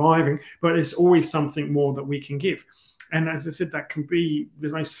just surviving, but there's always something more that we can give. And as I said, that can be the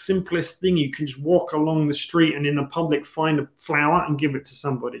most simplest thing. You can just walk along the street and in the public find a flower and give it to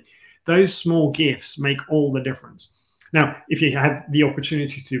somebody. Those small gifts make all the difference. Now, if you have the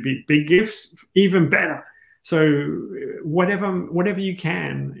opportunity to be big gifts, even better. So whatever you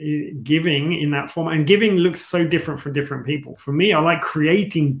can, giving in that form, and giving looks so different for different people. For me, I like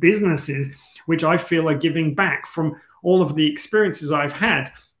creating businesses which I feel are giving back from all of the experiences I've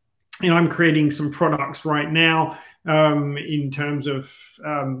had. I'm creating some products right now in terms of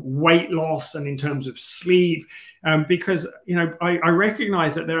weight loss and in terms of sleep, because I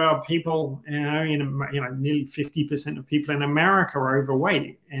recognize that there are people, nearly 50% of people in America are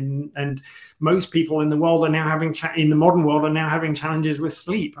overweight, and most people in the world are now having in the modern world are now having challenges with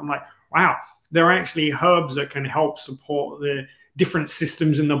sleep. I'm like, wow, there are actually herbs that can help support the different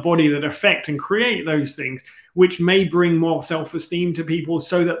systems in the body that affect and create those things, which may bring more self-esteem to people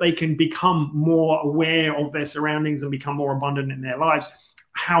so that they can become more aware of their surroundings and become more abundant in their lives.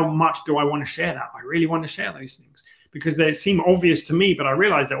 How much do I want to share that? I really want to share those things because they seem obvious to me, but I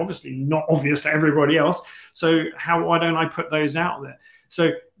realize they're obviously not obvious to everybody else. So why don't I put those out there?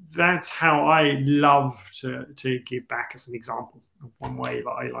 So that's how I love to give back, as an example of one way that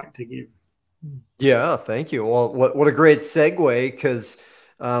I like to give. Yeah, thank you. Well, what a great segue, because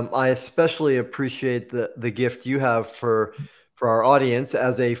I especially appreciate the gift you have for our audience.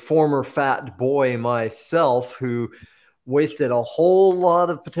 As a former fat boy myself, who wasted a whole lot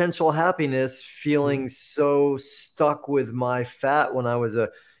of potential happiness feeling so stuck with my fat when I was a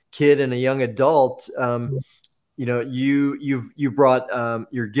kid and a young adult. You brought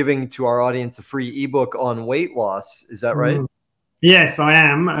you're giving to our audience a free ebook on weight loss. Is that right? Yes, I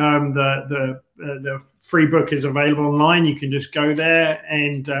am. The free book is available online. You can just go there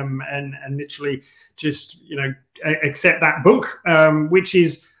and literally just accept that book, which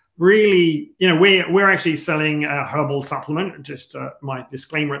is really, we're actually selling a herbal supplement. Just my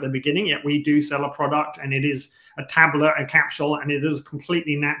disclaimer at the beginning. Yet we do sell a product, and it is a tablet, a capsule, and it is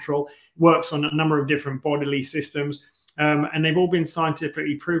completely natural. Works on a number of different bodily systems. And they've all been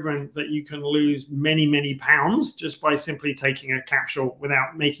scientifically proven that you can lose many, many pounds just by simply taking a capsule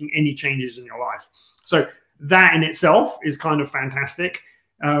without making any changes in your life. So that in itself is kind of fantastic,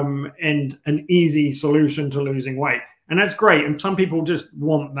 and an easy solution to losing weight. And that's great. And some people just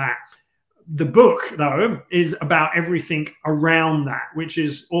want that. The book, though, is about everything around that, which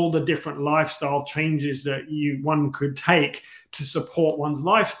is all the different lifestyle changes that one could take to support one's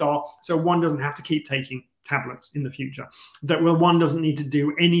lifestyle, so one doesn't have to keep taking tablets in the future. That one doesn't need to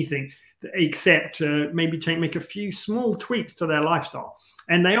do anything except maybe make a few small tweaks to their lifestyle.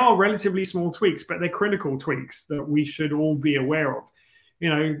 And they are relatively small tweaks, but they're critical tweaks that we should all be aware of.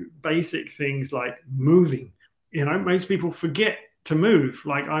 Basic things like moving. Most people forget to move.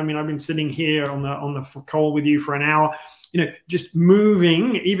 Like, I've been sitting here on the call with you for an hour. Just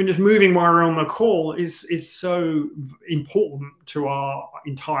moving, even just moving while we're on the call is so important to our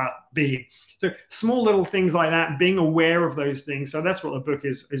entire being. So small little things like that, being aware of those things. So that's what the book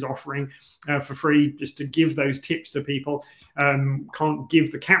is offering for free, just to give those tips to people. Can't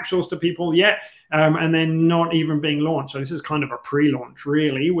give the capsules to people yet, and then not even being launched. So this is kind of a pre-launch,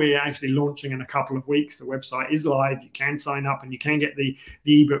 really. We're actually launching in a couple of weeks. The website is live. You can sign up and you can get the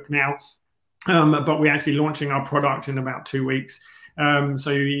ebook now. But we're actually launching our product in about 2 weeks.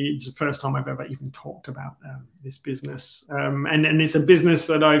 So it's the first time I've ever even talked about this business. And it's a business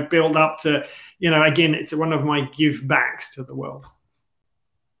that I've built up to, again, it's one of my give backs to the world.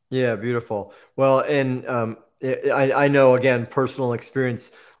 Yeah, beautiful. Well, and I know, again, personal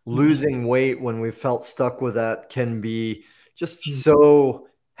experience, losing weight when we felt stuck with that can be just so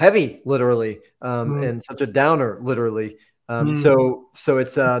heavy, literally, and such a downer, literally. So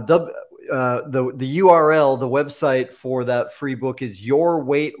it's the URL, the website for that free book is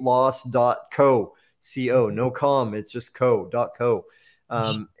yourweightloss.co. No com, it's just co.co.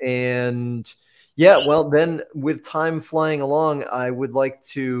 And yeah, well, then with time flying along, I would like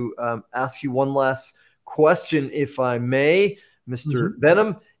to ask you one last question, if I may, Mr.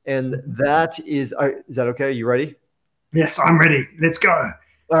 Benhaim. And that is that okay? Are you ready? Yes, I'm ready. Let's go.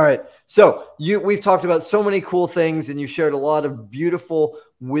 All right. So we've talked about so many cool things, and you shared a lot of beautiful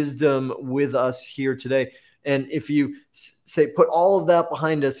wisdom with us here today. And if you put all of that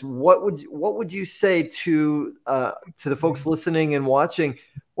behind us, what would you say to the folks listening and watching?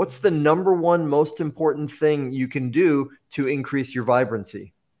 What's the number one most important thing you can do to increase your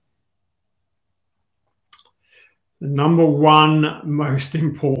vibrancy? The number one most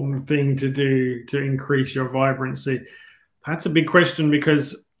important thing to do to increase your vibrancy. That's a big question,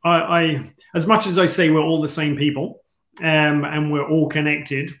 because I as much as I say we're all the same people, and we're all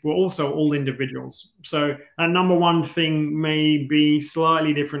connected, we're also all individuals. So a number one thing may be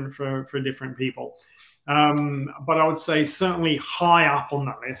slightly different for different people. But I would say certainly high up on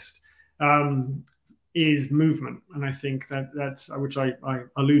that list is movement. And I think that's which I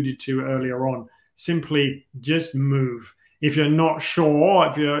alluded to earlier on. simply just move. If you're not sure,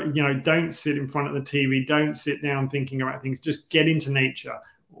 if you're, don't sit in front of the TV, don't sit down thinking about things, just get into nature,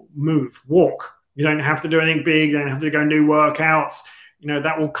 move, walk. You don't have to do anything big. You don't have to go and do workouts.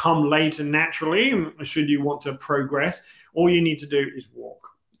 That will come later naturally, should you want to progress. All you need to do is walk.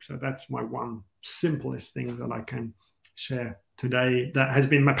 So that's my one simplest thing that I can share today that has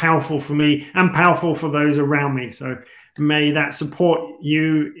been powerful for me and powerful for those around me. So may that support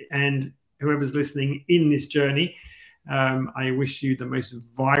you and whoever's listening in this journey. I wish you the most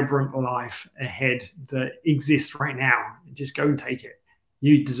vibrant life ahead that exists right now. Just go and take it.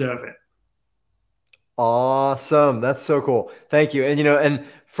 You deserve it. Awesome. That's so cool. Thank you. And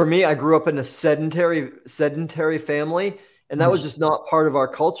for me, I grew up in a sedentary family, and that was just not part of our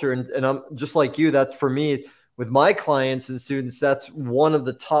culture. And I'm just like you. That's for me with my clients and students. That's one of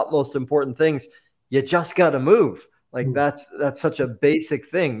the top most important things. You just got to move. Like that's such a basic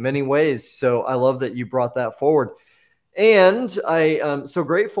thing, many ways. So I love that you brought that forward. And I am so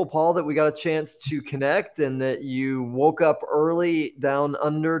grateful, Paul, that we got a chance to connect and that you woke up early down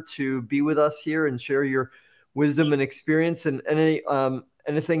under to be with us here and share your wisdom and experience. And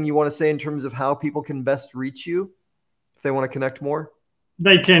anything you want to say in terms of how people can best reach you if they want to connect more?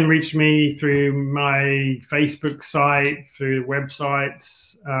 They can reach me through my Facebook site, through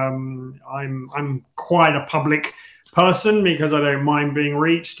websites. I'm quite a public person because I don't mind being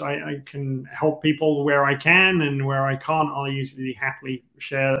reached. I can help people where I can, and where I can't, I'll usually happily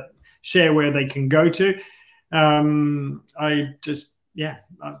share where they can go to.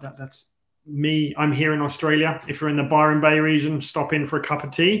 That's me. I'm here in Australia. If you're in the Byron Bay region, stop in for a cup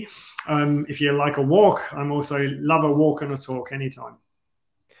of tea. If you like a walk, I'm also love a walk and a talk anytime.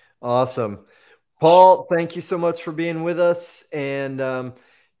 Awesome. Paul, thank you so much for being with us. And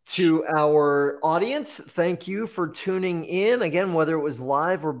to our audience, thank you for tuning in. Again, whether it was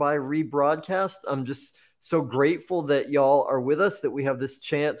live or by rebroadcast, I'm just so grateful that y'all are with us, that we have this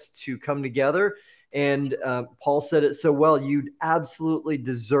chance to come together. And Paul said it so well. You absolutely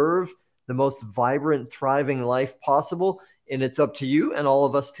deserve the most vibrant, thriving life possible. And it's up to you and all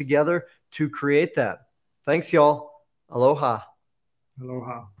of us together to create that. Thanks, y'all. Aloha.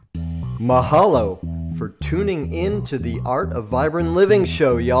 Aloha. Mahalo for tuning in to the Art of Vibrant Living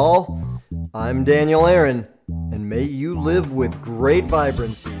show, y'all. I'm Daniel Aaron, and may you live with great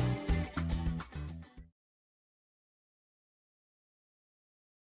vibrancy.